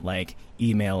just can't like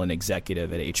email an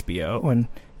executive at HBO, and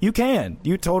you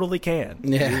totally can.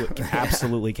 Yeah. You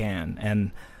absolutely can.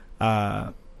 And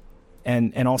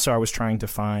also I was trying to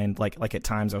find like at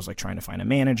times I was like trying to find a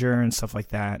manager and stuff like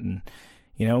that. And,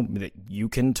 you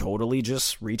can totally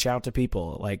just reach out to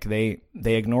people. Like they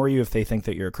ignore you if they think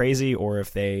that you're crazy, or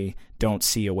if they don't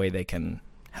see a way they can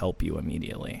help you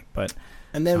immediately.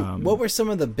 And then what were some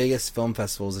of the biggest film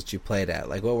festivals that you played at?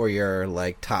 Like what were your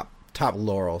like top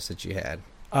laurels that you had?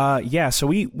 So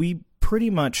we pretty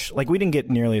much, like, we didn't get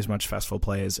nearly as much festival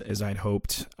play as I'd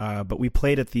hoped, but we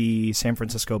played at the San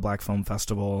Francisco Black Film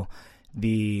Festival,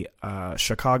 the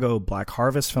Chicago Black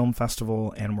Harvest Film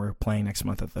Festival, and we're playing next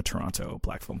month at the Toronto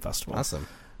Black Film Festival. Awesome.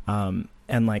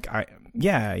 And like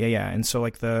and so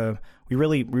like we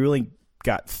really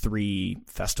got 3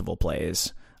 festival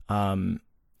plays.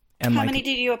 And how many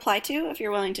did you apply to, if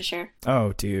you're willing to share?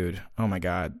 Oh, dude. Oh my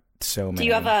God. So many. Do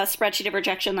you have a spreadsheet of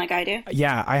rejection like I do?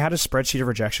 Yeah, I had a spreadsheet of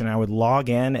rejection. I would log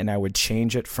in and I would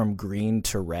change it from green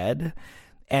to red.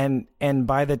 And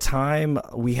by the time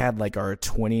we had like our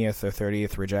 20th or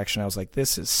 30th rejection, I was like,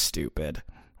 this is stupid.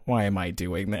 Why am I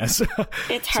doing this?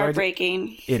 It's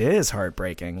heartbreaking. It is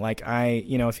heartbreaking. Like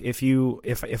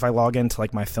if I log into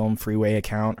like my Film Freeway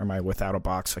account or my Without a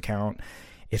Box account,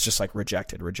 it's just like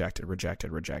rejected. But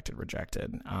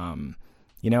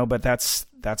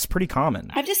that's pretty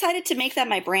common. I've decided to make that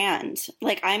my brand.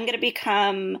 Like I'm going to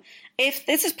become, if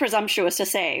this is presumptuous to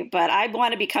say, but I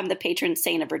want to become the patron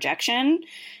saint of rejection.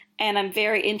 And I'm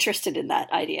very interested in that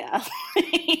idea.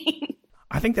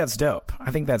 I think that's dope.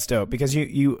 Because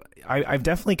I've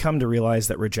definitely come to realize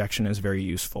that rejection is very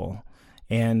useful.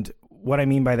 And what I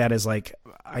mean by that is like,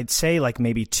 I'd say like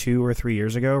maybe 2 or 3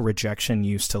 years ago, rejection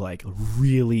used to like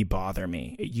really bother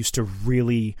me. It used to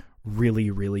really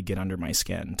get under my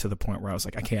skin to the point where I was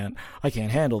like, I can't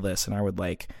handle this. And I would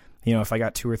like, if I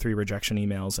got 2 or 3 rejection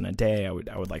emails in a day, I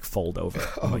would like fold over.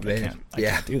 I'm like, I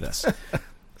can't do this.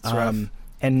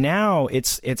 And now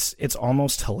it's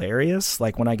almost hilarious.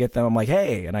 Like when I get them, I'm like,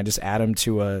 hey, and I just add them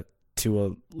to a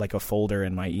like a folder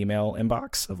in my email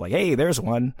inbox of like, hey, there's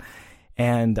one.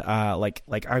 And like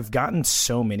I've gotten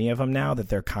so many of them now that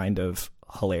they're kind of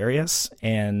hilarious.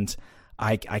 And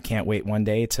I can't wait one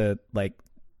day to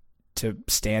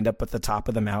stand up at the top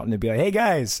of the mountain and be like, hey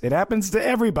guys, it happens to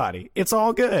everybody. It's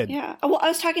all good. Yeah. Well, I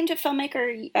was talking to a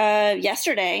filmmaker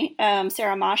yesterday,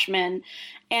 Sarah Moshman,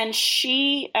 and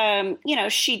she,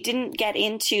 she didn't get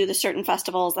into the certain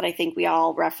festivals that I think we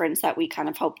all reference that we kind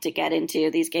of hope to get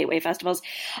into, these gateway festivals.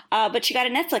 But she got a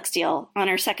Netflix deal on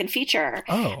her second feature.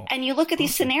 Oh. And you look at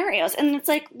these scenarios and it's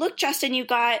like, look, Justin, you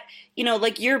got,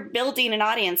 like you're building an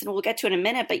audience, and we'll get to it in a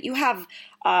minute, but you have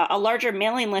a larger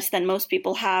mailing list than most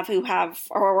people have who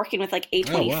are working with like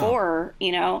A24,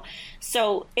 wow.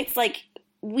 So it's like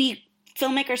we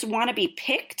filmmakers want to be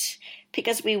picked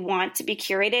because we want to be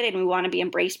curated and we want to be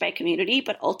embraced by a community,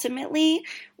 but ultimately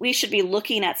we should be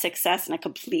looking at success in a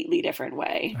completely different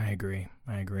way. I agree.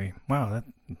 Wow,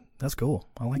 that's cool.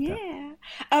 I like that.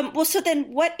 Yeah. Well, so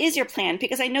then what is your plan?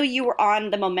 Because I know you were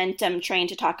on the momentum train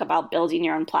to talk about building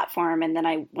your own platform, and then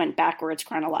I went backwards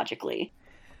chronologically.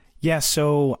 Yeah,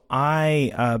 so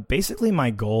I basically my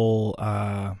goal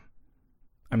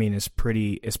is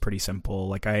pretty simple.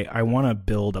 Like I want to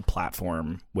build a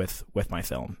platform with my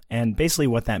film. And basically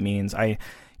what that means,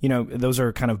 those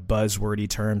are kind of buzzwordy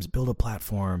terms, build a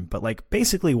platform, but like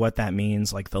basically what that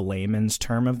means, like the layman's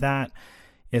term of that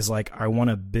is like I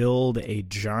want to build a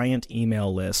giant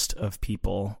email list of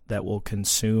people that will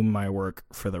consume my work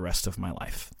for the rest of my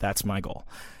life. That's my goal.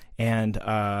 And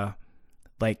I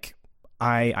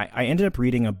ended up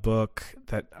reading a book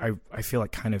that I feel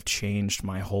like kind of changed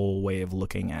my whole way of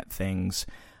looking at things.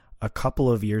 a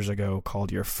couple of years ago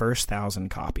called Your First 1,000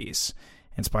 Copies.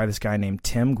 It's by this guy named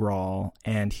Tim Grawl,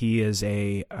 and he is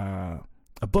a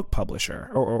book publisher,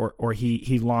 or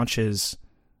he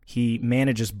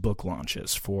manages book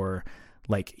launches for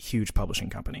like huge publishing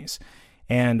companies.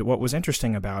 And what was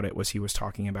interesting about it was he was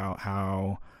talking about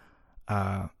how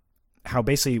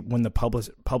basically when the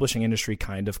publishing industry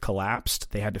kind of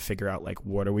collapsed, they had to figure out like,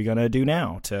 what are we going to do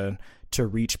now to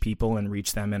reach people and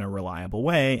reach them in a reliable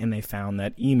way? And they found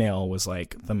that email was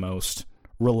like the most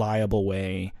reliable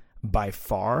way by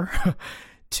far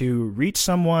to reach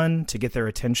someone, to get their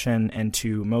attention, and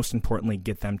to most importantly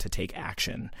get them to take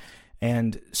action.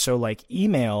 And so like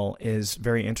email is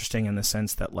very interesting in the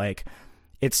sense that like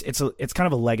it's kind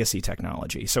of a legacy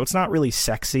technology. So it's not really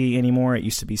sexy anymore. It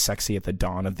used to be sexy at the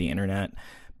dawn of the internet.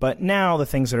 But now the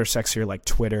things that are sexier like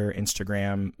Twitter,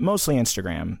 Instagram, mostly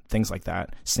Instagram, things like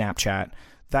that, Snapchat,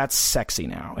 that's sexy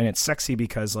now. And it's sexy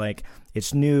because like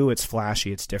it's new, it's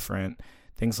flashy, it's different,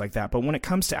 things like that. But when it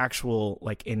comes to actual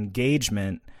like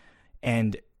engagement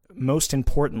and most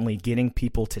importantly getting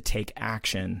people to take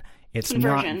action, it's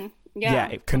conversion.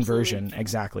 Not conversion, absolutely.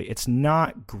 Exactly. It's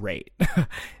not great.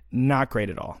 Not great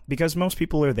at all, because most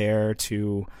people are there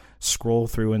to scroll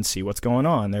through and see what's going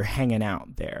on. They're hanging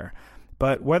out there.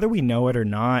 But whether we know it or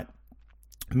not,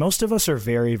 most of us are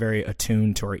very, very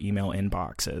attuned to our email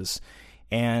inboxes.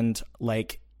 And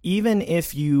like, even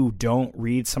if you don't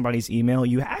read somebody's email,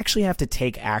 you actually have to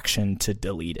take action to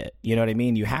delete it. You know what I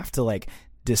mean? You have to like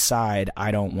decide,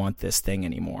 I don't want this thing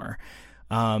anymore,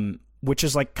 which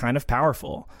is like kind of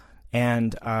powerful.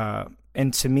 And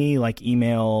to me, like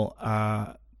email,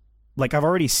 like I've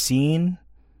already seen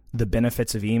the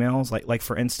benefits of emails. Like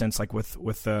for instance, like with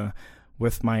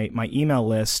my email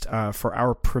list for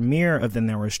our premiere of Then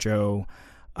There Was Joe,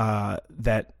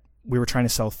 that we were trying to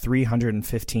sell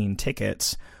 315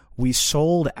 tickets. We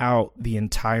sold out the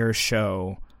entire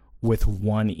show with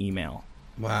one email.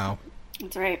 Wow.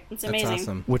 That's right. It's amazing. That's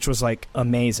awesome. Which was like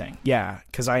amazing. Yeah.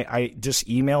 Because I just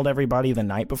emailed everybody the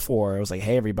night before. I was like,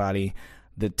 hey, everybody,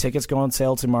 the tickets go on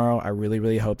sale tomorrow. I really,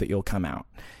 really hope that you'll come out.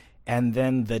 And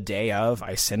then the day of,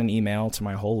 I sent an email to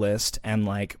my whole list, and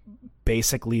like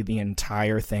basically the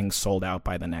entire thing sold out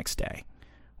by the next day,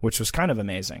 which was kind of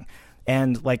amazing.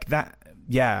 And like that,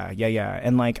 yeah.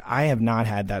 And like I have not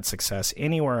had that success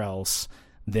anywhere else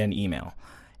than email.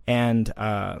 And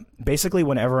basically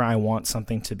whenever I want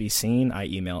something to be seen, I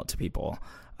email it to people.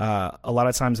 A lot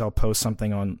of times I'll post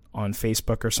something on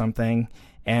Facebook or something,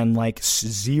 and like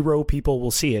 0 people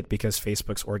will see it because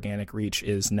Facebook's organic reach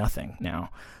is nothing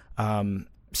now.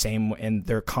 Same, and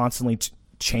they're constantly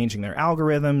changing their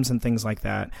algorithms and things like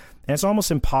that. And it's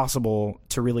almost impossible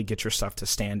to really get your stuff to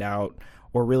stand out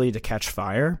or really to catch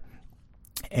fire.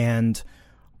 And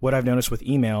what I've noticed with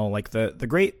email, like the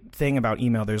great thing about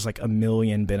email, there's like a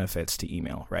million benefits to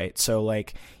email, right? So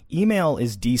like email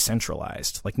is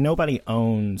decentralized. Like nobody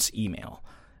owns email.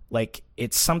 Like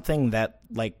it's something that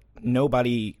like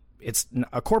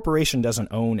a corporation doesn't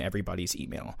own everybody's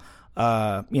email.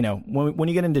 When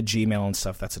you get into Gmail and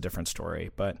stuff, that's a different story.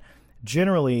 But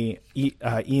generally,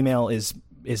 email is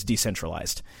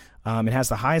decentralized. It has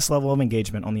the highest level of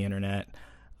engagement on the internet.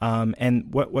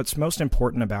 And what's most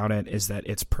important about it is that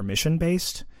it's permission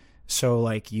based. So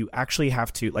like you actually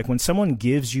have to, like when someone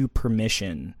gives you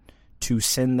permission to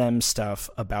send them stuff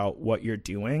about what you're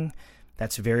doing,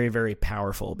 that's very, very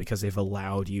powerful because they've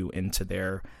allowed you into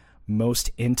their most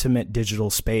intimate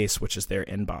digital space, which is their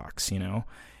inbox, you know?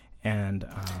 And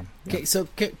okay, so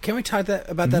can we talk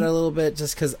about that a little bit?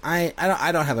 Just because I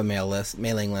don't have a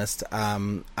mailing list.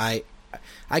 I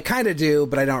kind of do,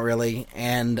 but I don't really.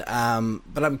 And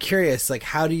but I'm curious, like,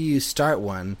 how do you start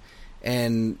one?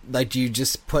 And like, do you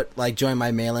just put like join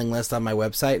my mailing list on my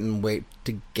website and wait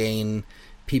to gain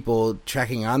people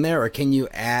tracking on there, or can you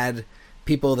add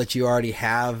people that you already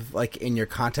have like in your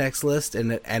contacts list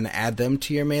and add them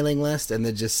to your mailing list, and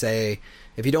then just say,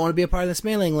 if you don't want to be a part of this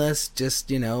mailing list, just,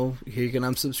 here you can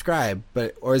unsubscribe.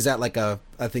 Or is that like a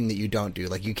thing that you don't do?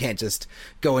 Like you can't just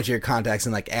go into your contacts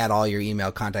and like add all your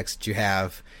email contacts that you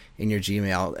have in your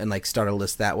Gmail and like start a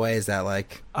list that way? Is that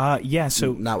like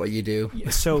so not what you do?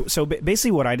 So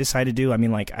basically what I decided to do, I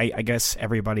mean, like I guess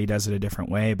everybody does it a different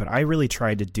way, but I really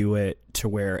tried to do it to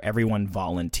where everyone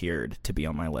volunteered to be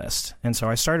on my list. And so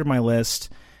I started my list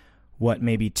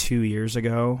maybe 2 years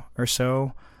ago or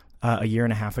so, a year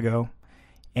and a half ago.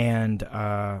 And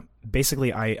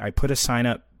basically I put a sign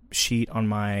up sheet on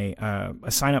my a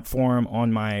sign up form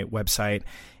on my website.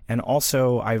 And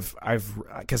also I've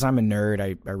because I'm a nerd,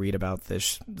 I read about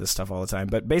this stuff all the time.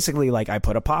 But basically, like, I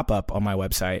put a pop-up on my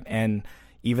website, and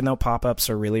even though pop-ups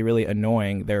are really, really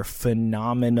annoying, they're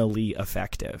phenomenally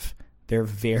effective. they're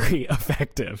very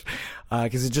effective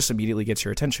because it just immediately gets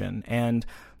your attention. And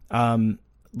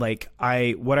what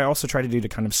I also try to do to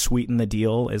kind of sweeten the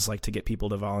deal is like to get people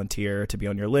to volunteer to be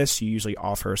on your list. You usually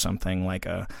offer something like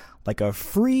a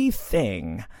free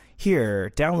thing.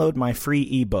 Here, download my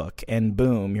free ebook, and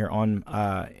boom, you're on,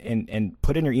 and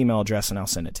put in your email address and I'll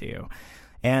send it to you.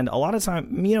 And a lot of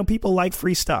time, people like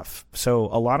free stuff. So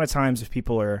a lot of times if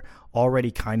people are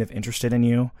already kind of interested in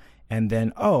you, and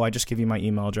then, I just give you my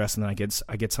email address and then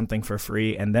I get something for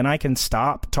free, and then I can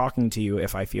stop talking to you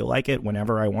if I feel like it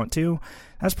whenever I want to.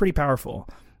 That's pretty powerful.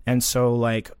 And so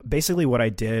like basically what I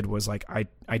did was like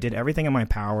I did everything in my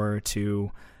power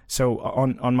to. So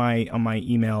on my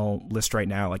email list right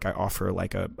now, like I offer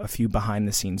like a few behind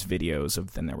the scenes videos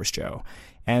of Then There Was Joe.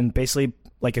 And basically,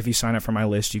 like if you sign up for my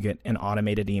list, you get an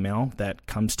automated email that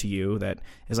comes to you that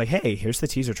is like, hey, here's the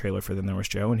teaser trailer for Then There Was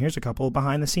Joe, and here's a couple of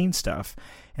behind the scenes stuff.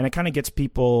 And it kind of gets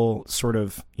people sort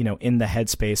of, in the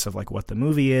headspace of like what the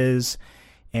movie is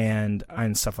and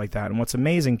stuff like that. And what's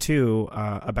amazing too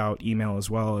about email as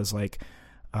well is like,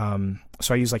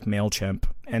 so I use like MailChimp,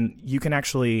 and you can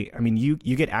actually,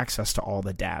 you get access to all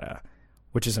the data,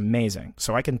 which is amazing.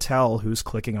 So I can tell who's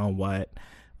clicking on what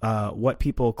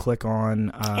people click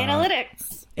on.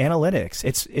 Analytics.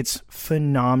 It's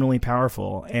phenomenally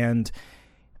powerful. And,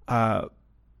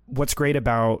 what's great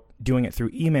about doing it through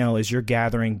email is you're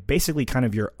gathering basically kind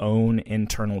of your own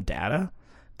internal data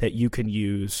that you can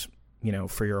use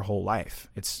for your whole life.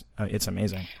 It's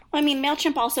amazing. Well,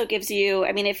 MailChimp also gives you,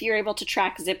 if you're able to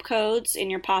track zip codes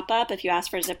in your pop-up, if you ask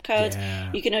for zip codes,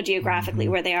 you can know geographically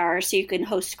where they are, so you can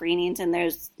host screenings, and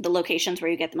there's the locations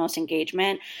where you get the most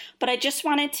engagement. But I just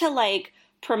wanted to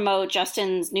promote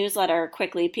Justin's newsletter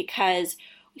quickly because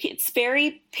it's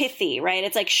very pithy, right?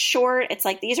 It's like short. It's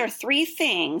like, these are 3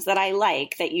 things that I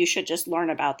like that you should just learn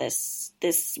about this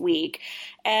week.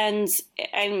 And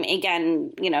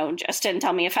again, Justin,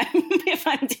 tell me if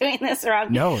I'm doing this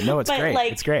wrong. No, it's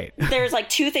great. It's great. There's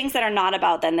 2 things that are not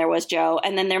about Then There Was Joe,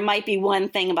 and then there might be 1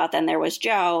 thing about Then There Was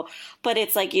Joe. But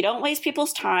it's like, you don't waste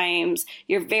people's times.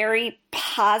 You're very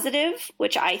positive,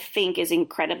 which I think is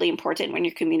incredibly important when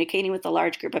you're communicating with a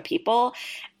large group of people,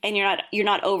 and you're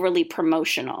not overly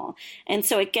promotional. And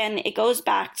so again, it goes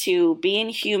back to being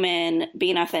human,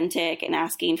 being authentic, and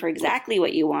asking for exactly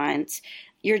what you want.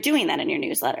 You're doing that in your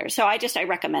newsletter. So I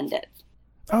recommend it.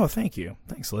 Oh, thank you.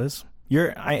 Thanks, Liz.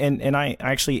 I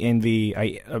actually envy,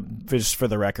 just for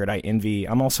the record,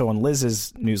 I'm also on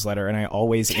Liz's newsletter, and I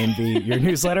always envy your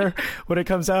newsletter when it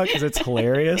comes out because it's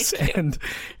hilarious. and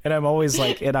I'm always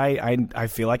like, and I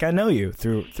feel like I know you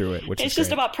through it, which it's is just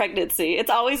great. About pregnancy.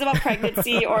 It's always about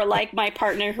pregnancy or like my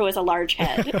partner who has a large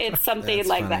head. It's something That's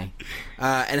like funny.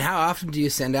 And how often do you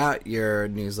send out your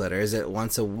newsletter? Is it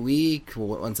once a week,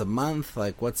 once a month?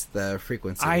 Like, what's the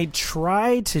frequency? I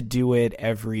try to do it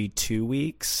every 2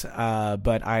 weeks.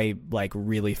 But I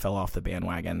really fell off the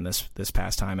bandwagon this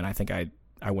past time, and I think I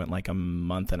went like a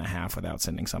month and a half without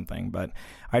sending something. But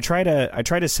I try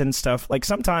to send stuff. Like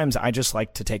sometimes I just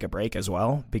like to take a break as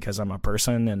well because I'm a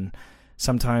person, and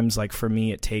sometimes for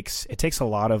me it takes a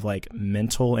lot of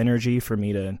mental energy for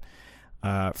me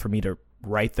to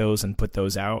write those and put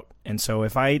those out. And so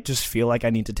if I just feel like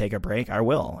I need to take a break, I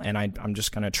will, and I'm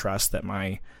just going to trust that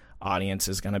my audience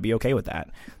is going to be okay with that.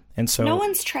 And so no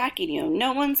one's tracking you.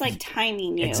 No one's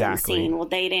timing you. Exactly. And saying, well,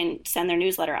 they didn't send their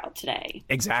newsletter out today.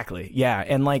 Exactly. Yeah.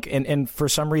 And and for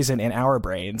some reason in our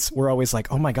brains, we're always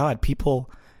like, oh my God, people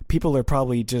are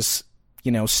probably just,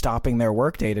 stopping their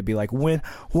workday to be like,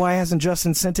 why hasn't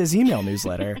Justin sent his email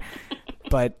newsletter?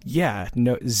 But yeah,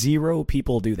 no, 0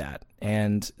 people do that.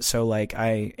 And so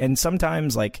and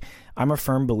sometimes I'm a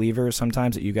firm believer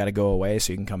sometimes that you got to go away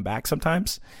so you can come back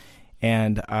sometimes.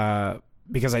 And,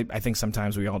 because I think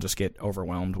sometimes we all just get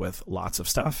overwhelmed with lots of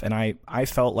stuff. And I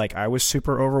felt like I was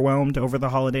super overwhelmed over the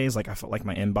holidays. I felt like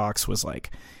my inbox was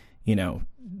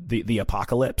the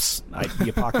apocalypse. The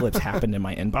apocalypse happened in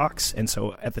my inbox. And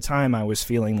so at the time I was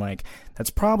feeling like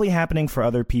that's probably happening for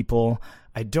other people.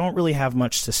 I don't really have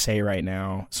much to say right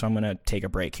now, so I'm going to take a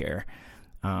break here.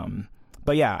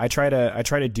 But yeah, I try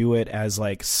to do it as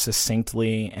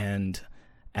succinctly and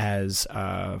as,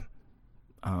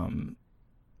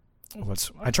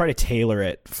 I try to tailor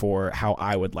it for how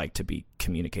I would like to be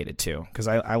communicated to, because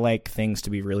I like things to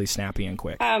be really snappy and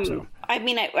quick. So.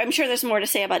 I'm sure there's more to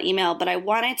say about email, but I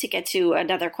wanted to get to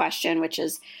another question, which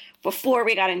is before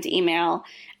we got into email,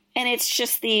 and it's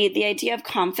just the idea of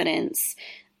confidence.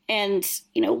 And,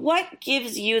 what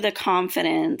gives you the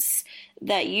confidence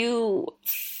that you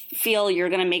feel you're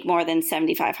going to make more than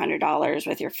 $7,500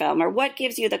 with your film? Or what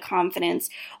gives you the confidence?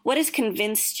 What has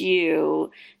convinced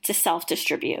you to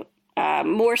self-distribute?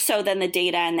 more so than the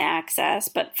data and the access,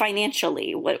 but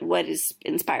financially, what has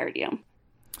inspired you?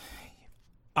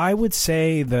 I would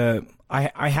say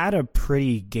I had a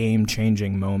pretty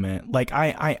game-changing moment. Like,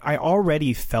 I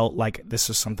already felt like this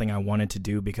was something I wanted to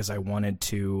do because I wanted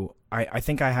to... I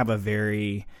think I have a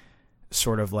very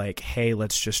sort of like, hey,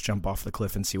 let's just jump off the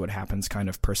cliff and see what happens kind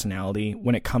of personality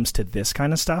when it comes to this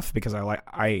kind of stuff, because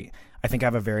I think I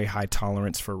have a very high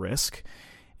tolerance for risk,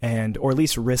 or at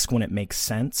least risk when it makes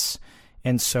sense.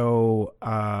 And so...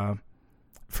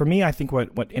 for me, I think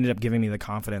what ended up giving me the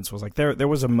confidence was like there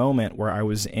was a moment where I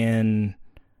was in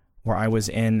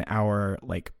our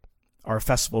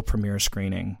festival premiere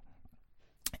screening,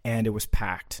 and it was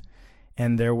packed,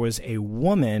 and there was a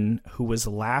woman who was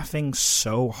laughing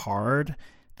so hard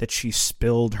that she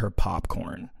spilled her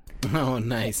popcorn. Oh,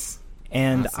 nice.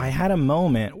 And awesome. I had a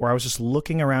moment where I was just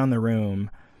looking around the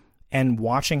room and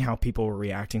watching how people were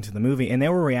reacting to the movie, and they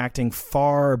were reacting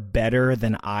far better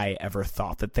than I ever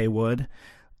thought that they would.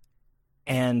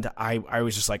 And I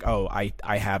was just like, oh,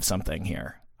 I have something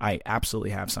here. I absolutely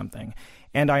have something.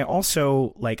 And I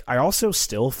also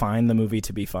still find the movie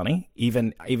to be funny,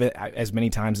 even as many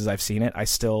times as I've seen it. I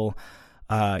still,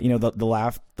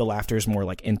 the laughter is more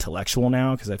like intellectual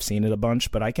now because I've seen it a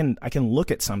bunch. But I can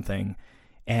look at something,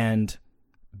 and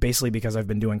basically because I've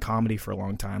been doing comedy for a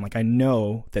long time, like I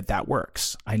know that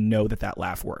works. I know that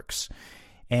laugh works.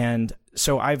 And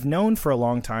so I've known for a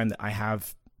long time that I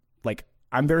have, like,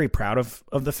 I'm very proud of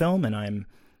the film,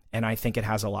 and I think it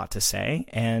has a lot to say.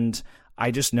 And I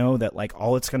just know that like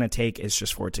all it's going to take is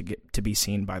just for it to be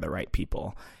seen by the right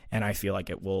people. And I feel like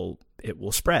it will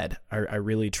spread. I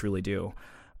really, truly do.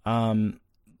 So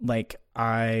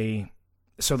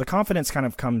the confidence kind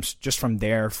of comes just from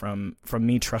there, from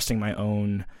me trusting my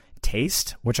own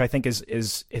taste, which I think is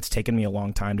it's taken me a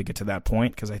long time to get to that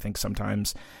point. 'Cause I think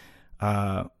sometimes,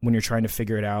 when you're trying to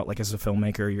figure it out, like as a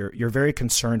filmmaker, you're very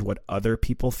concerned what other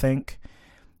people think.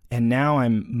 And now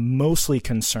I'm mostly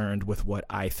concerned with what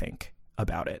I think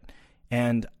about it.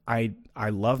 And I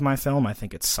love my film. I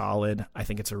think it's solid. I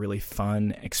think it's a really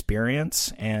fun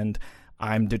experience. And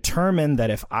I'm determined that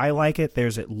if I like it,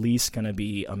 there's at least going to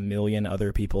be 1 million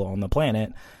other people on the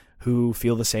planet who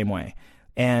feel the same way.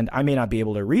 And I may not be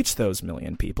able to reach those 1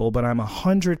 million people, but I'm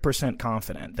 100%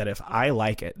 confident that if I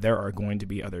like it, there are going to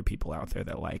be other people out there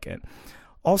that like it.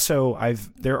 Also,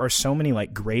 there are so many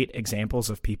like great examples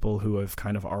of people who have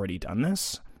kind of already done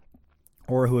this,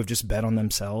 or who have just bet on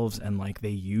themselves, and like they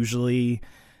usually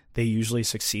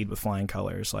succeed with flying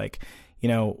colors. Like,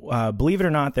 believe it or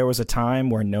not, there was a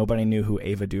time where nobody knew who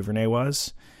Ava DuVernay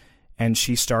was, and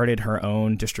she started her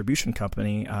own distribution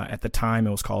company. At the time,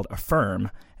 it was called Affirm,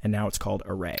 and now it's called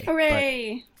Array.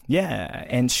 Hooray! But, yeah,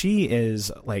 and she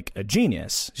is like a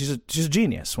genius. She's a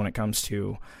genius when it comes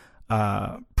to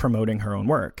promoting her own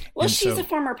work. Well, and she's a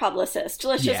former publicist.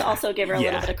 Let's just also give her a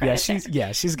little bit of credit.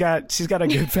 She's got a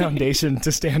good foundation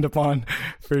to stand upon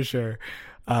for sure.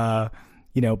 But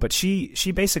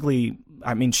she basically,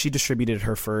 I mean, she distributed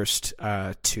her first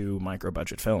 2 micro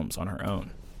budget films on her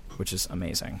own, which is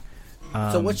amazing.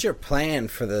 So what's your plan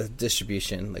for the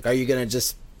distribution? Like, are you going to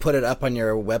just put it up on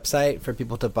your website for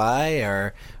people to buy,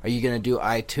 or are you going to do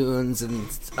iTunes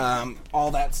and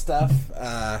all that stuff?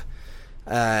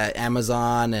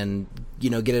 Amazon, and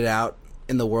get it out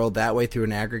in the world that way through an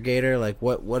aggregator? Like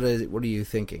what are you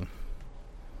thinking?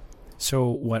 So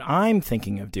what I'm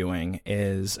thinking of doing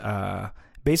is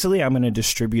basically I'm going to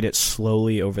distribute it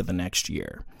slowly over the next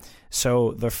year.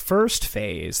 So the first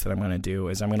phase that I'm going to do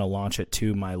is I'm going to launch it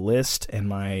to my list and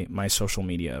my social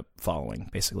media following,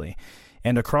 basically.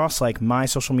 And across like my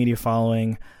social media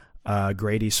following,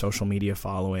 Grady's social media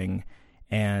following,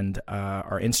 and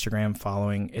our Instagram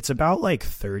following, it's about like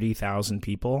 30,000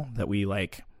 people that we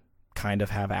like kind of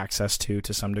have access to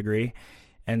some degree.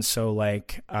 And so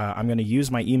like I'm going to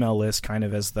use my email list kind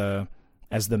of as the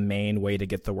main way to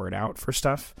get the word out for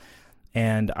stuff.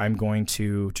 And I'm going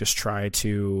to just try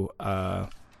to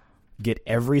get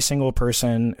every single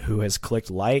person who has clicked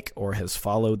like or has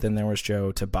followed Then There Was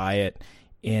Joe to buy it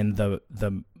in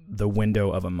the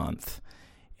window of a month.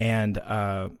 And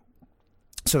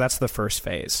so that's the first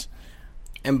phase.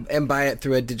 And buy it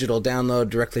through a digital download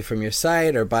directly from your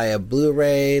site, or buy a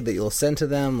Blu-ray that you'll send to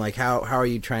them? Like how are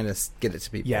you trying to get it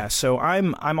to people? Yeah, so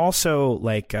I'm also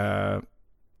like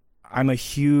I'm a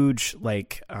huge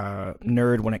like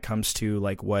nerd when it comes to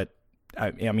like what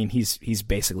I mean he's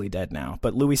basically dead now,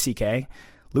 but Louis C.K.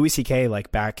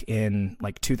 like back in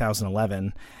like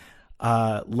 2011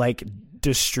 like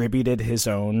distributed his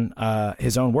own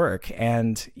work,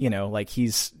 and like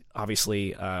he's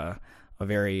obviously a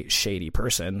very shady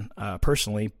person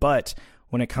personally, but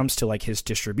when it comes to like his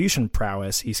distribution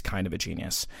prowess, he's kind of a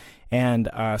genius. And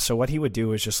so what he would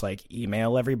do is just like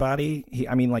email everybody.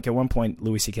 Like at one point,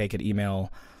 Louis C.K. could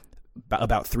email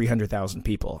about 300,000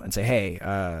 people and say, hey,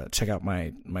 check out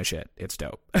my shit. It's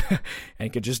dope. And he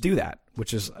could just do that,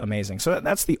 which is amazing. So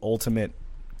that's the ultimate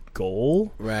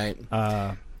goal. Right.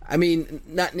 Not,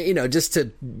 just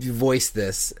to voice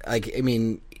this,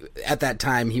 at that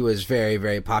time he was very,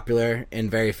 very popular and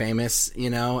very famous,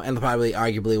 and probably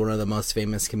arguably one of the most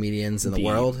famous comedians in the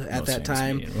world at that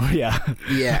time. Yeah.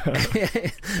 Yeah.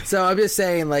 So I'm just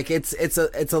saying, like, it's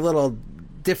a little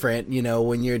different,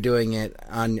 when you're doing it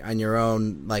on your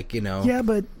own, like, Yeah,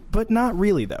 but not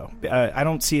really though. I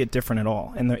don't see it different at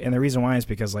all. And the reason why is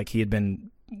because like he had been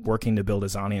working to build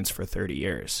his audience for 30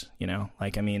 years,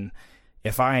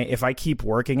 if I keep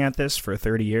working at this for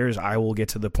 30 years, I will get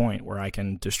to the point where I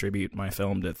can distribute my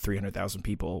film to 300,000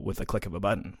 people with a click of a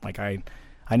button. Like I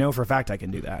know for a fact I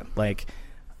can do that. Like,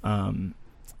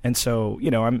 and so,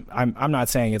 I'm not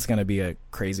saying it's going to be a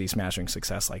crazy smashing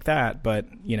success like that, but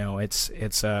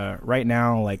it's right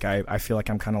now, like I feel like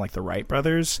I'm kind of like the Wright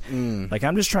brothers. Like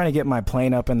I'm just trying to get my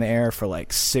plane up in the air for like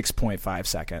 6.5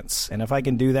 seconds. And if I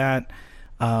can do that,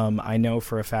 I know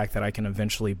for a fact that I can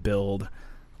eventually build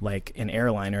like an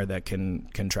airliner that can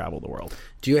travel the world.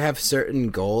 Do you have certain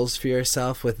goals for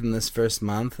yourself within this first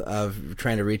month of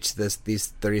trying to reach these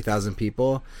 30,000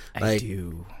 people? I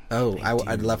do. Oh,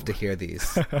 I'd love to hear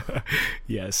these.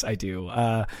 Yes, I do.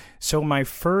 So my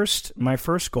first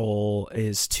goal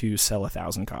is to sell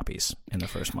 1,000 copies in the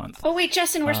first month. Oh wait,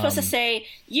 Justin, we're supposed to say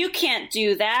you can't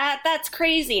do that. That's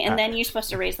crazy, and then you're supposed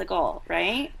to raise the goal,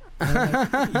 right?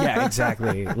 Yeah,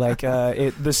 exactly. Like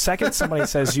the second somebody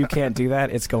says you can't do that,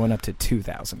 it's going up to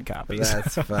 2,000 copies.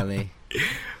 That's funny.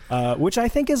 Which I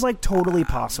think is like totally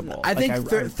possible. I think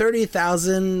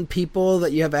 30,000 people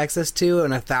that you have access to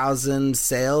and 1,000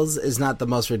 sales is not the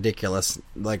most ridiculous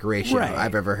like ratio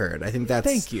I've ever heard. I think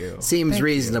seems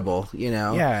reasonable.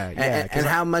 Yeah. And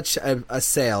how much a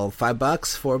sale? $5,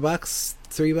 $4,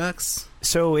 $3?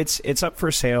 So it's up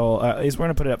for sale. We're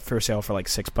gonna put it up for sale for like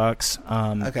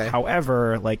 $6. Okay.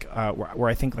 However, like where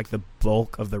I think like the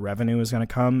bulk of the revenue is gonna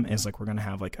come is like we're gonna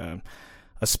have like a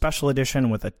special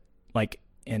edition with a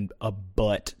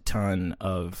butt ton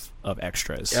of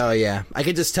extras. Oh yeah, I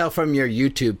could just tell from your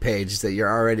YouTube page that you're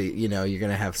already you're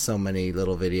gonna have so many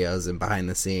little videos and behind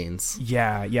the scenes.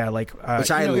 Yeah, like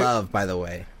which I love, by the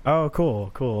way. Oh,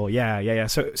 cool. Yeah.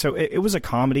 So it was a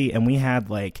comedy, and we had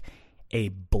like a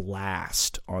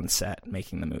blast on set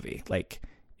making the movie. Like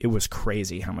it was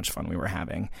crazy how much fun we were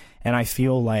having, and I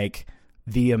feel like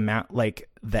the amount, like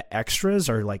the extras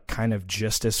are like kind of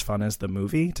just as fun as the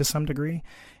movie to some degree.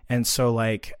 And so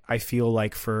like I feel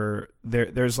like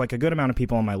there's like a good amount of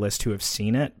people on my list who have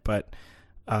seen it, but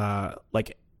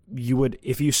like you would,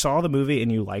 if you saw the movie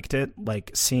and you liked it,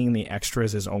 like seeing the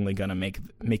extras is only gonna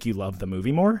make you love the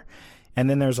movie more. And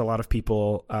then there's a lot of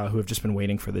people who have just been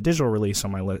waiting for the digital release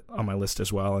on my list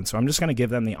as well. And so I'm just going to give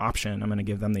them the option. I'm going to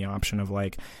give them the option of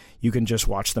like, you can just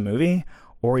watch the movie,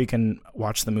 or you can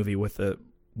watch the movie with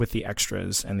the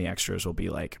extras, and the extras will be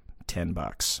like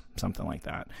 $10, something like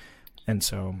that. And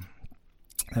so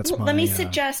that's Let me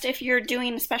suggest, if you're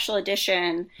doing a special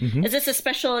edition, is this a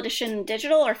special edition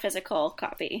digital or physical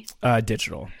copy?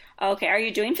 Digital. Okay. Are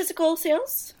you doing physical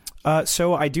sales?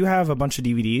 So I do have a bunch of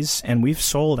DVDs, and we've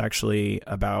sold actually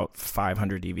about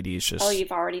 500 DVDs.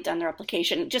 You've already done the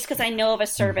replication. Just because I know of a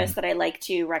service that I like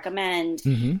to recommend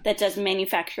that does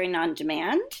manufacturing on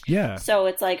demand. Yeah. So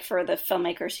it's like for the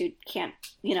filmmakers who can't,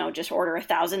 just order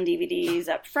 1,000 DVDs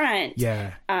up front.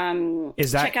 Yeah.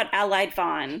 Check out Allied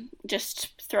Vaughn.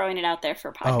 Just throwing it out there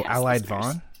for podcasts. Oh, Allied listeners.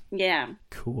 Vaughn? Yeah.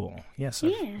 Cool. Yes,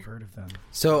 I've heard of them.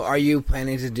 So are you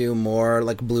planning to do more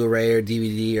like Blu-ray or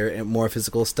DVD or more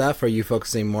physical stuff, or are you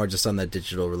focusing more just on the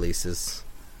digital releases?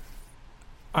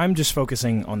 I'm just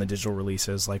focusing on the digital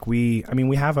releases. Like we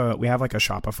have like a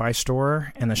Shopify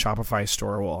store, and the Shopify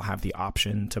store will have the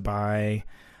option to buy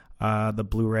the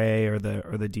Blu-ray or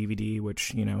the DVD,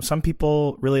 which, some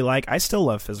people really like. I still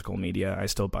love physical media. I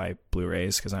still buy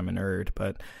Blu-rays because I'm a nerd,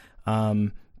 but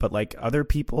like other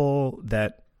people,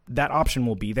 that option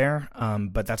will be there,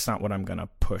 but that's not what I'm going to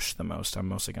push the most. I'm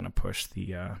mostly going to push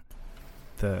the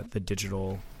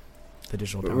digital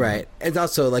download. Right. It's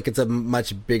also like it's a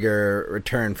much bigger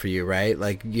return for you, right?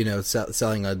 Like,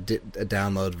 selling a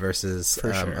download versus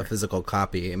a physical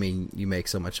copy. I mean, you make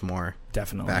so much more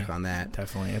definitely back on that.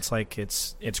 Definitely. It's like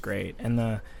it's great.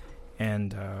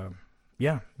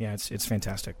 It's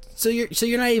fantastic. So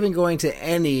you're not even going to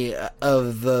any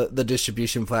of the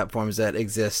distribution platforms that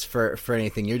exist for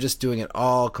anything. You're just doing it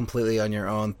all completely on your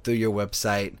own through your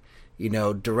website,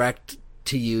 direct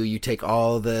to you. You take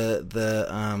all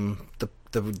the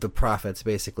profits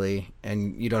basically,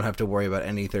 and you don't have to worry about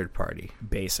any third party.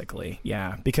 Basically,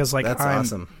 yeah. Because like that's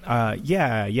awesome.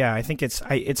 Yeah. I think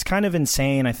it's kind of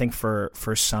insane. I think for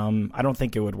some, I don't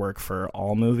think it would work for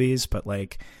all movies, but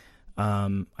like,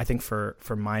 I think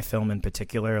for my film in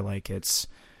particular, like it's.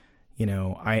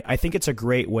 I think it's a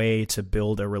great way to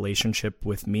build a relationship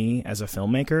with me as a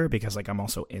filmmaker, because like I'm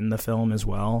also in the film as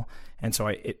well. And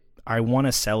so I want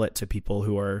to sell it to people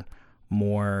who are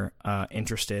more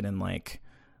interested in like,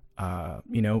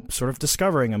 sort of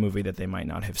discovering a movie that they might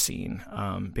not have seen.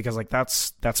 Because like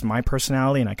that's my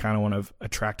personality, and I kind of want to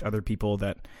attract other people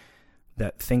that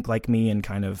think like me and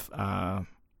kind of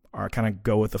are kind of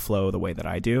go with the flow the way that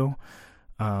I do.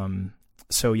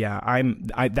 So yeah,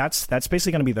 that's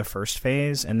basically going to be the first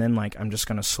phase, and then like I'm just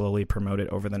going to slowly promote it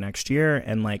over the next year.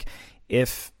 And like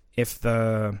if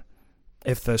the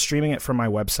streaming it from my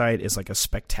website is like a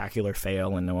spectacular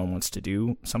fail and no one wants to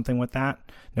do something with that,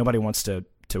 nobody wants to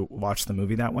watch the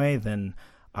movie that way, then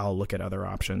I'll look at other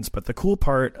options. But the cool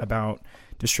part about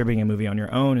distributing a movie on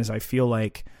your own is I feel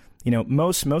like,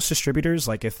 most distributors,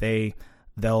 like if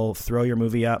they'll throw your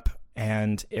movie up,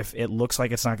 and if it looks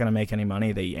like it's not going to make any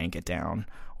money, they yank it down,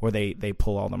 or they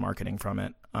pull all the marketing from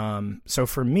it. So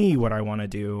for me, what I want to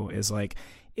do is like,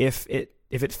 if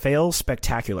it fails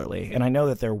spectacularly, and I know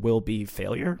that there will be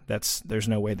failure, there's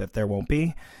no way that there won't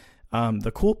be.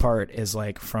 The cool part is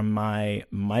like from my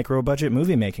micro budget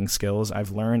movie making skills,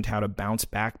 I've learned how to bounce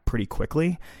back pretty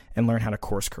quickly and learn how to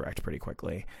course correct pretty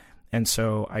quickly. And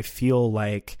so I feel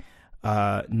like,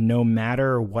 no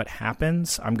matter what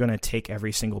happens, I'm going to take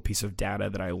every single piece of data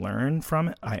that I learn from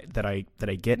it, that I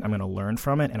get, I'm going to learn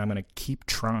from it, and I'm going to keep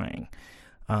trying,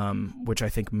 which I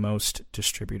think most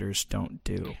distributors don't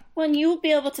do. Well, and you'll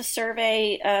be able to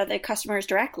survey the customers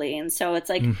directly. And so it's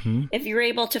like, if you're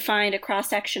able to find a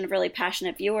cross-section of really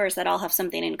passionate viewers that all have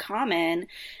something in common,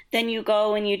 then you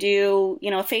go and you do,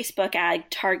 a Facebook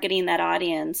ad targeting that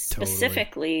audience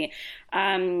specifically.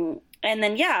 And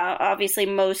then, yeah, obviously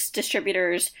most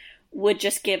distributors would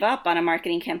just give up on a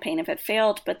marketing campaign if it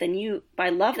failed. But then I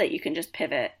love that you can just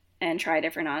pivot and try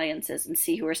different audiences and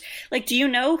see do you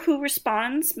know who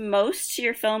responds most to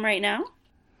your film right now?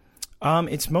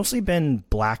 It's mostly been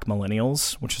Black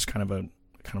millennials, which is kind of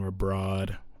a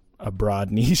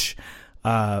broad niche.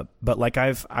 But like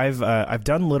I've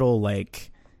done little like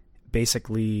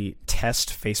basically test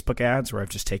Facebook ads where I've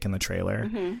just taken the trailer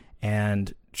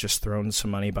and just thrown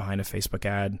some money behind a Facebook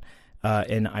ad,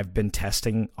 and I've been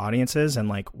testing audiences. And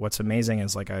like what's amazing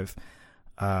is like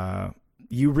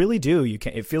you really do,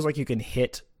 it feels like you can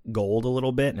hit gold a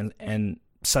little bit, and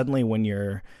suddenly when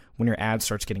your ad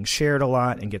starts getting shared a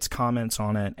lot and gets comments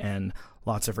on it and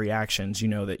lots of reactions,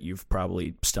 that you've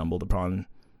probably stumbled upon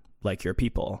like your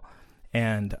people.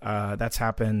 And that's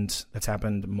happened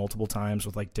multiple times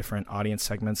with like different audience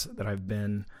segments that I've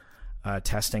been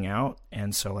testing out.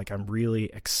 And so like I'm really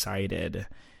excited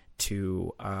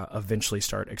to eventually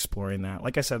start exploring that.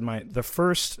 Like I said, my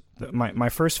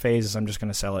first phase is I'm just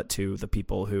going to sell it to the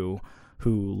people who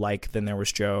like Then There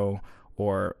Was Joe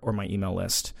or my email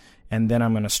list. And then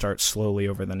I'm going to start slowly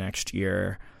over the next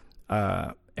year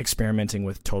experimenting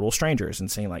with total strangers and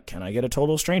saying like, can I get a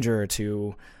total stranger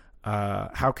to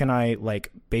how can I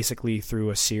like basically through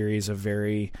a series of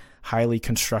very highly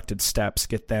constructed steps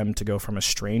get them to go from a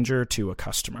stranger to a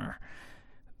customer.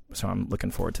 So I'm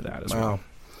looking forward to that as well.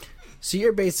 So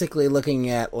you're basically looking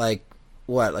at like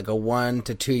what, like a 1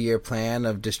 to 2 year plan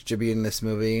of distributing this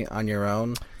movie on your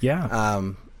own? Yeah.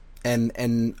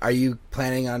 And are you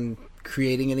planning on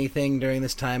creating anything during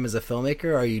this time as a filmmaker,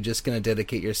 or are you just going to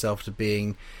dedicate yourself to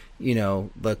being,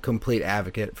 the complete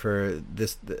advocate for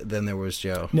this? Then There Was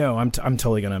Joe. No, I'm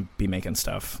totally gonna be making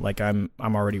stuff. Like I'm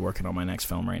already working on my next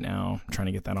film right now, trying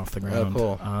to get that off the ground.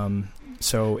 Oh, cool.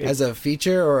 So as a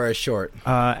feature or a short?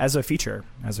 As a feature.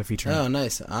 Oh,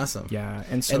 nice, awesome. Yeah,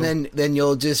 and then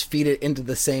you'll just feed it into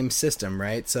the same system,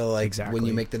 right? So like exactly. When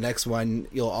you make the next one,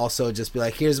 you'll also just be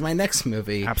like, here's my next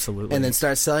movie. Absolutely. And then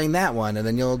start selling that one, and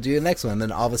then you'll do the next one. And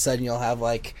then all of a sudden you'll have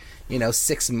like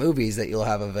 6 movies that you'll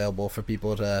have available for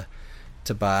people to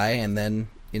buy, and then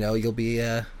you'll be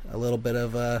a little bit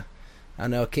of a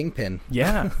kingpin.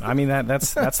 Yeah, I mean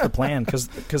that's the plan, because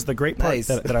the great part Nice.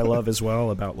 that I love as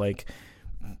well about like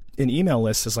an email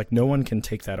list is like no one can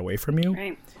take that away from you.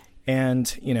 Right.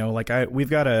 And we've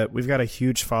got a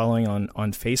huge following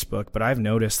on Facebook, but I've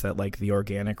noticed that like the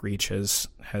organic reach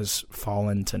has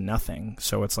fallen to nothing.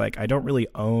 So it's like I don't really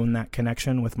own that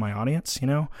connection with my audience,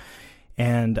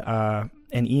 and an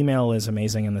email is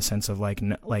amazing in the sense of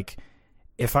like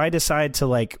if I decide to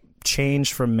like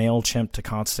changed from MailChimp to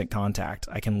Constant Contact.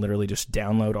 I can literally just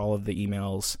download all of the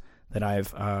emails that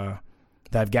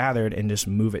I've gathered and just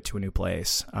move it to a new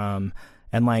place.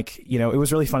 And like, you know, it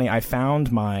was really funny. I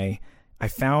found my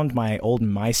old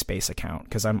MySpace account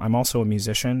because I'm also a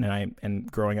musician,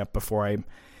 and growing up before I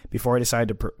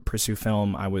decided to pursue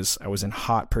film, I was in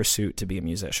hot pursuit to be a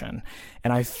musician,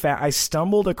 and I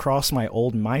stumbled across my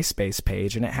old MySpace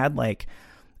page, and it had like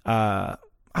I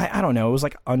don't know, it was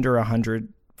like under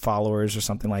 100 followers or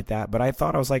something like that. But I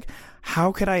thought, I was like,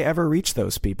 how could I ever reach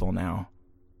those people now?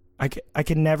 I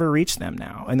can never reach them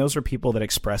now, and those are people that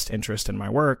expressed interest in my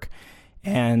work.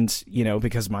 And, you know,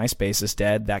 because MySpace is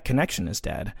dead, that connection is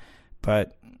dead.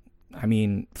 But I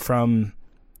mean,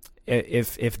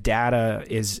 if data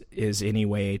is any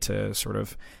way to sort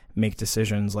of make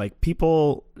decisions, like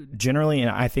people generally,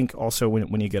 and I think also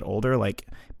when you get older, like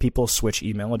people switch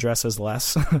email addresses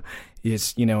less.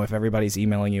 It's, you know, if everybody's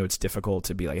emailing you, it's difficult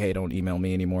to be like, hey, don't email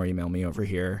me anymore, email me over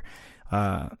here.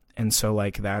 And so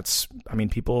like I've had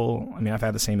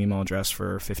the same email address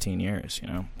for 15 years, you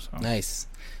know. So. Nice.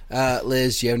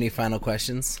 Liz, do you have any final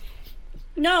questions?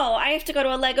 No, I have to go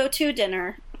to a Lego 2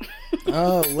 dinner.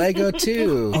 Oh, Lego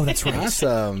 2. Oh, that's right.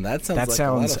 Awesome. That sounds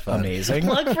a lot of fun. Amazing.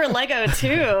 Look for Lego 2.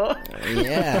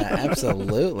 Yeah,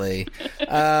 absolutely.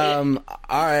 All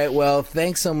right. Well,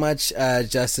 thanks so much,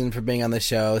 Justin, for being on the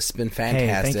show. It's been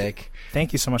fantastic. Hey,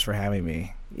 thank you so much for having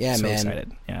me. Yeah, so man.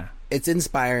 Excited. Yeah. It's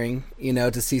inspiring, you know,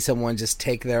 to see someone just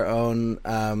take their own,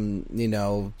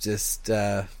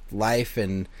 life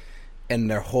and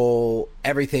their whole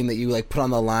everything that you like put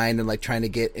on the line, and like trying to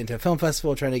get into a film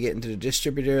festival, trying to get into a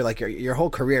distributor, like your whole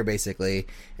career basically,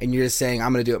 and you're just saying,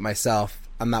 I'm going to do it myself.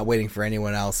 I'm not waiting for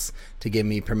anyone else to give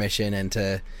me permission and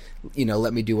to, you know,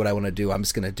 let me do what I want to do. I'm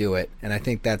just going to do it. And I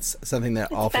think that's something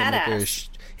that all filmmakers,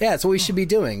 it's what we should be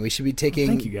doing. We should be taking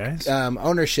thank you guys.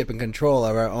 Ownership and control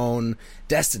of our own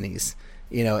destinies,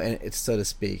 you know, and it's so to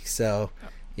speak. So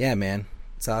yeah, man.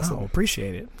 It's awesome. Oh,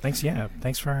 appreciate it. Thanks. Yeah.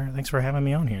 Thanks for having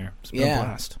me on here. It's been a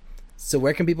blast. So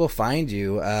where can people find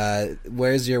you?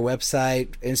 Where's your website,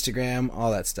 Instagram, all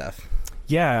that stuff?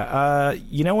 Yeah.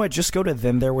 You know what? Just go to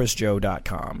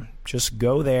thentherewasjoe.com. Just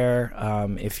go there.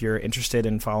 If you're interested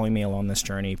in following me along this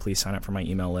journey, please sign up for my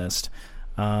email list.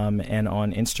 And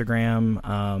on Instagram,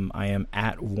 I am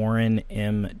at Warren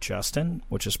M. Justin,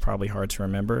 which is probably hard to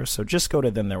remember. So just go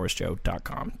to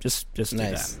thentherewasjoe.com. Just do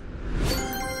that.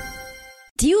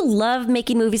 Do you love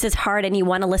making movies is hard and you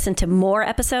want to listen to more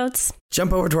episodes?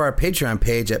 Jump over to our Patreon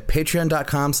page at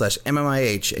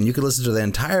patreon.com/MMIH, and you can listen to the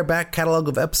entire back catalog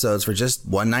of episodes for just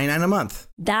 $1.99 a month.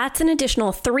 That's an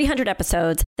additional 300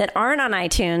 episodes that aren't on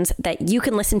iTunes that you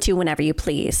can listen to whenever you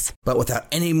please. But without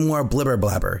any more blibber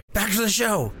blabber. Back to the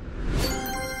show.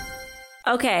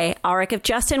 Okay, Ulrich, if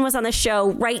Justin was on the show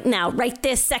right now, right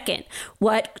this second,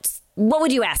 what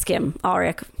would you ask him,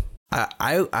 Ulrich?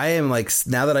 I am like,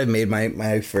 now that I've made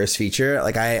my first feature,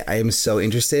 like I am so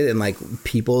interested in like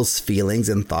people's feelings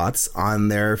and thoughts on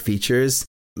their features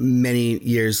many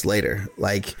years later.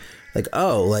 Like,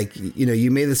 oh, like, you know,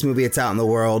 you made this movie, it's out in the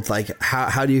world. Like,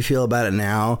 how do you feel about it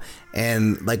now?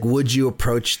 And like, would you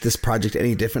approach this project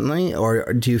any differently?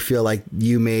 Or do you feel like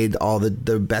you made all the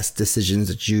best decisions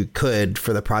that you could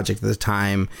for the project at the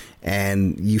time,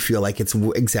 and you feel like it's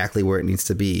exactly where it needs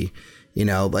to be? You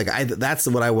know, like that's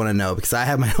what I want to know, because I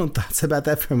have my own thoughts about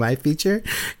that for my feature.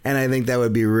 And I think that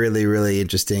would be really, really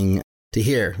interesting to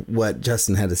hear what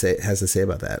Justin has to say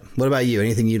about that. What about you?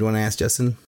 Anything you'd want to ask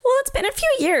Justin? Well, it's been a few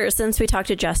years since we talked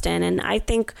to Justin, and I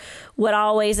think what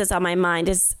always is on my mind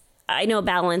is, I know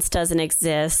balance doesn't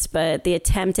exist, but the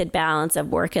attempted balance of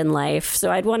work and life.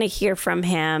 So I'd want to hear from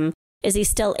him. Is he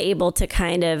still able to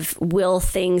kind of will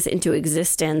things into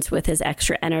existence with his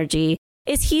extra energy?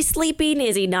 Is he sleeping?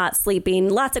 Is he not sleeping?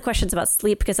 Lots of questions about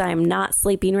sleep, because I am not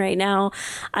sleeping right now.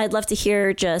 I'd love to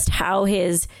hear just how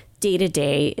his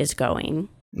day-to-day is going.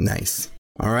 Nice.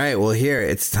 All right. Well, here,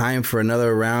 it's time for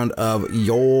another round of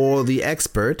You're the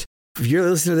Expert. If you're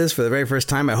listening to this for the very first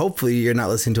time, hopefully you're not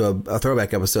listening to a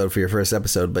throwback episode for your first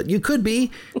episode, but you could be.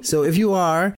 So if you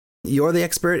are, You're the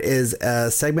Expert is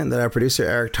a segment that our producer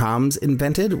Eric Toms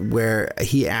invented, where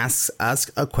he asks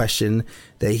us a question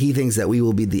that he thinks that we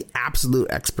will be the absolute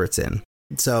experts in.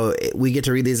 So we get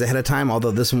to read these ahead of time,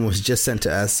 although this one was just sent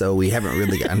to us, so we haven't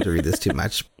really gotten to read this too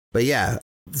much. But yeah,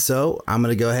 so I'm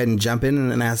going to go ahead and jump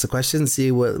in and ask the question, see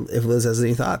if Liz has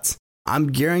any thoughts. I'm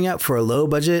gearing up for a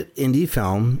low-budget indie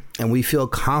film, and we feel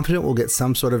confident we'll get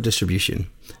some sort of distribution.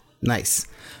 Nice.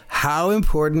 How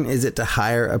important is it to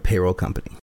hire a payroll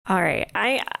company? All right.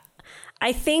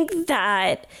 I think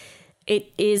that it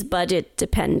is budget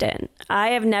dependent.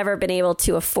 I have never been able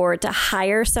to afford to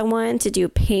hire someone to do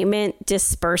payment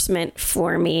disbursement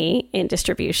for me in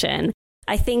distribution.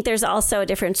 I think there's also a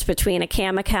difference between a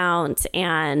cam account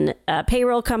and a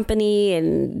payroll company,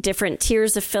 and different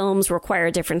tiers of films require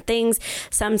different things.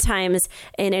 Sometimes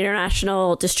an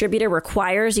international distributor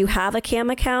requires you have a cam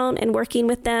account and working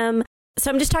with them.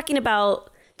 So I'm just talking about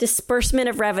disbursement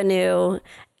of revenue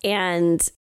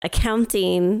and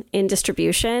accounting in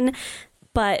distribution.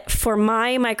 But for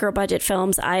my micro budget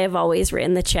films, I have always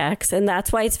written the checks. And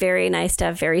that's why it's very nice to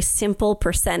have very simple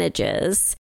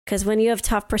percentages. Because when you have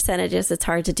tough percentages, it's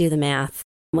hard to do the math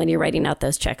when you're writing out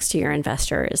those checks to your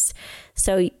investors.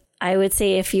 So I would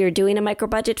say if you're doing a micro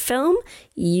budget film,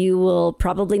 you will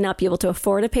probably not be able to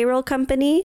afford a payroll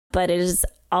company, but it is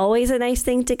always a nice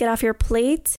thing to get off your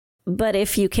plate. But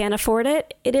if you can't afford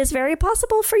it, it is very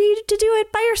possible for you to do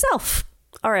it by yourself.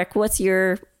 Arik, what's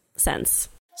your sense?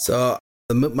 So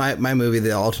my movie,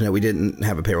 The Alternate, we didn't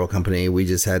have a payroll company. I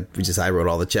wrote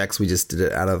all the checks. We just did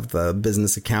it out of the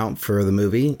business account for the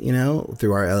movie,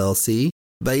 through our LLC.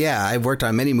 But yeah, I've worked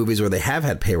on many movies where they have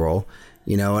had payroll,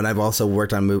 and I've also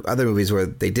worked on other movies where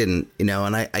they didn't,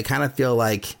 and I kind of feel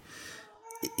like,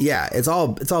 yeah, it's all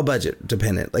budget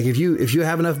dependent. Like if you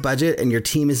have enough budget and your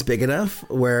team is big enough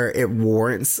where it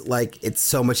warrants, like, it's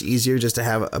so much easier just to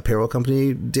have a payroll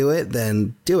company do it,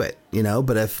 then do it,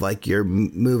 But if like your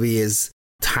movie is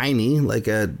tiny, like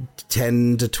a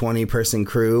 10 to 20 person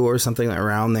crew or something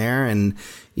around there, and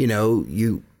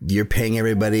you're paying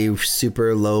everybody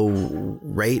super low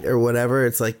rate or whatever,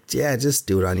 it's like, yeah, just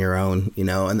do it on your own,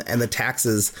 and the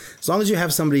taxes, as long as you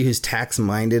have somebody who's tax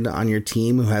minded on your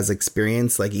team, who has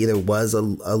experience, like either was a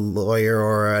lawyer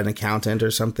or an accountant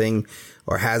or something,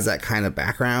 or has that kind of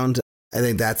background, I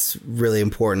think that's really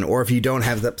important. Or if you don't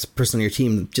have that person on your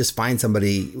team, just find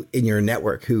somebody in your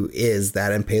network who is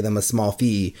that and pay them a small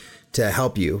fee to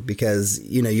help you, because,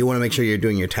 you want to make sure you're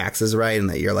doing your taxes right and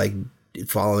that you're like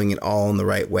following it all in the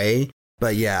right way.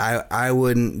 But yeah, I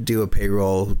wouldn't do a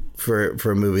payroll for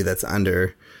a movie that's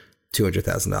under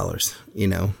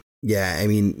 $200,000, Yeah, I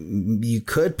mean, you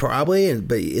could probably,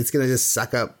 but it's going to just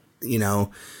suck up,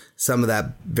 some of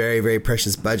that very, very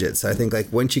precious budget. So I think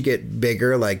like once you get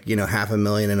bigger, like,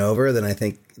 $500,000 and over, then I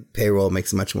think payroll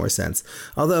makes much more sense.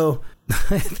 Although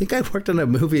I think I worked on a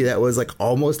movie that was like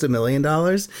almost $1 million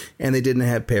and they didn't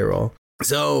have payroll.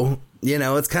 So,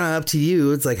 it's kind of up to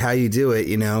you. It's like how you do it,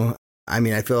 I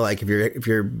mean, I feel like if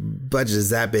your budget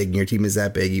is that big and your team is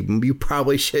that big, you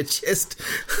probably should just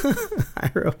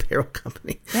hire a payroll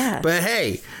company. Yeah. But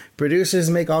hey, producers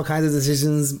make all kinds of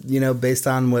decisions, based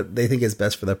on what they think is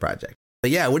best for the project.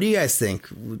 But yeah, what do you guys think?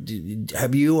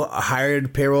 Have you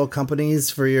hired payroll companies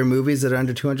for your movies that are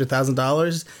under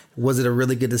 $200,000? Was it a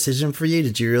really good decision for you?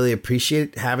 Did you really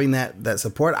appreciate having that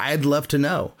support? I'd love to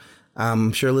know.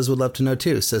 I'm sure Liz would love to know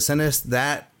too. So send us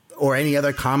that or any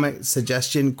other comment,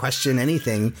 suggestion, question,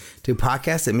 anything to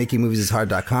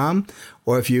podcast@makingmoviesishard.com.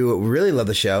 Or if you really love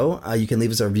the show, you can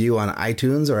leave us a review on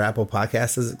iTunes or Apple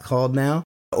Podcasts, as it's called now.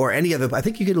 Or any other, I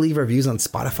think you could leave reviews on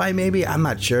Spotify maybe. I'm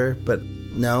not sure, but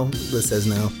no, Liz says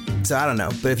no. So I don't know.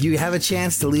 But if you have a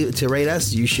chance to rate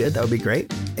us, you should. That would be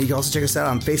great. And you can also check us out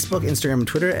on Facebook, Instagram, and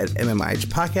Twitter at MMIH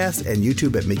Podcast, and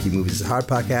YouTube at Making Movies is Hard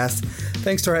Podcast.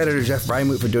 Thanks to our editor, Jeff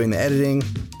Frymuth, for doing the editing.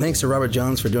 Thanks to Robert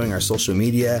Jones for doing our social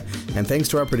media. And thanks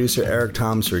to our producer, Eric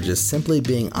Toms, for just simply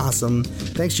being awesome.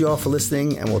 Thanks to you all for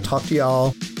listening, and we'll talk to you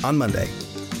all on Monday.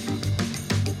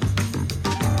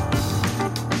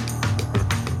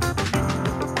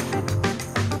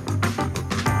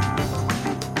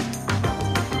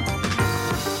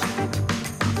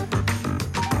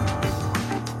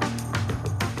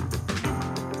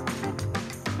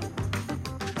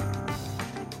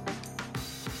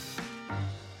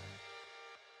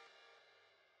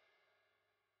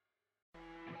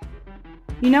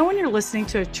 You know when you're listening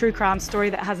to a true crime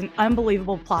story that has an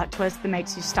unbelievable plot twist that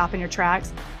makes you stop in your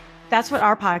tracks? That's what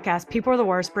our podcast, People Are the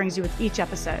Worst, brings you with each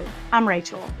episode. I'm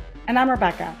Rachel. And I'm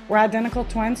Rebecca. We're identical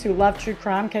twins who love true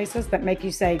crime cases that make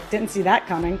you say, didn't see that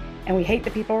coming, and we hate the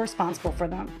people responsible for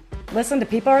them. Listen to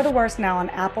People Are the Worst now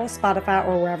on Apple, Spotify,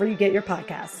 or wherever you get your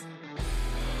podcasts.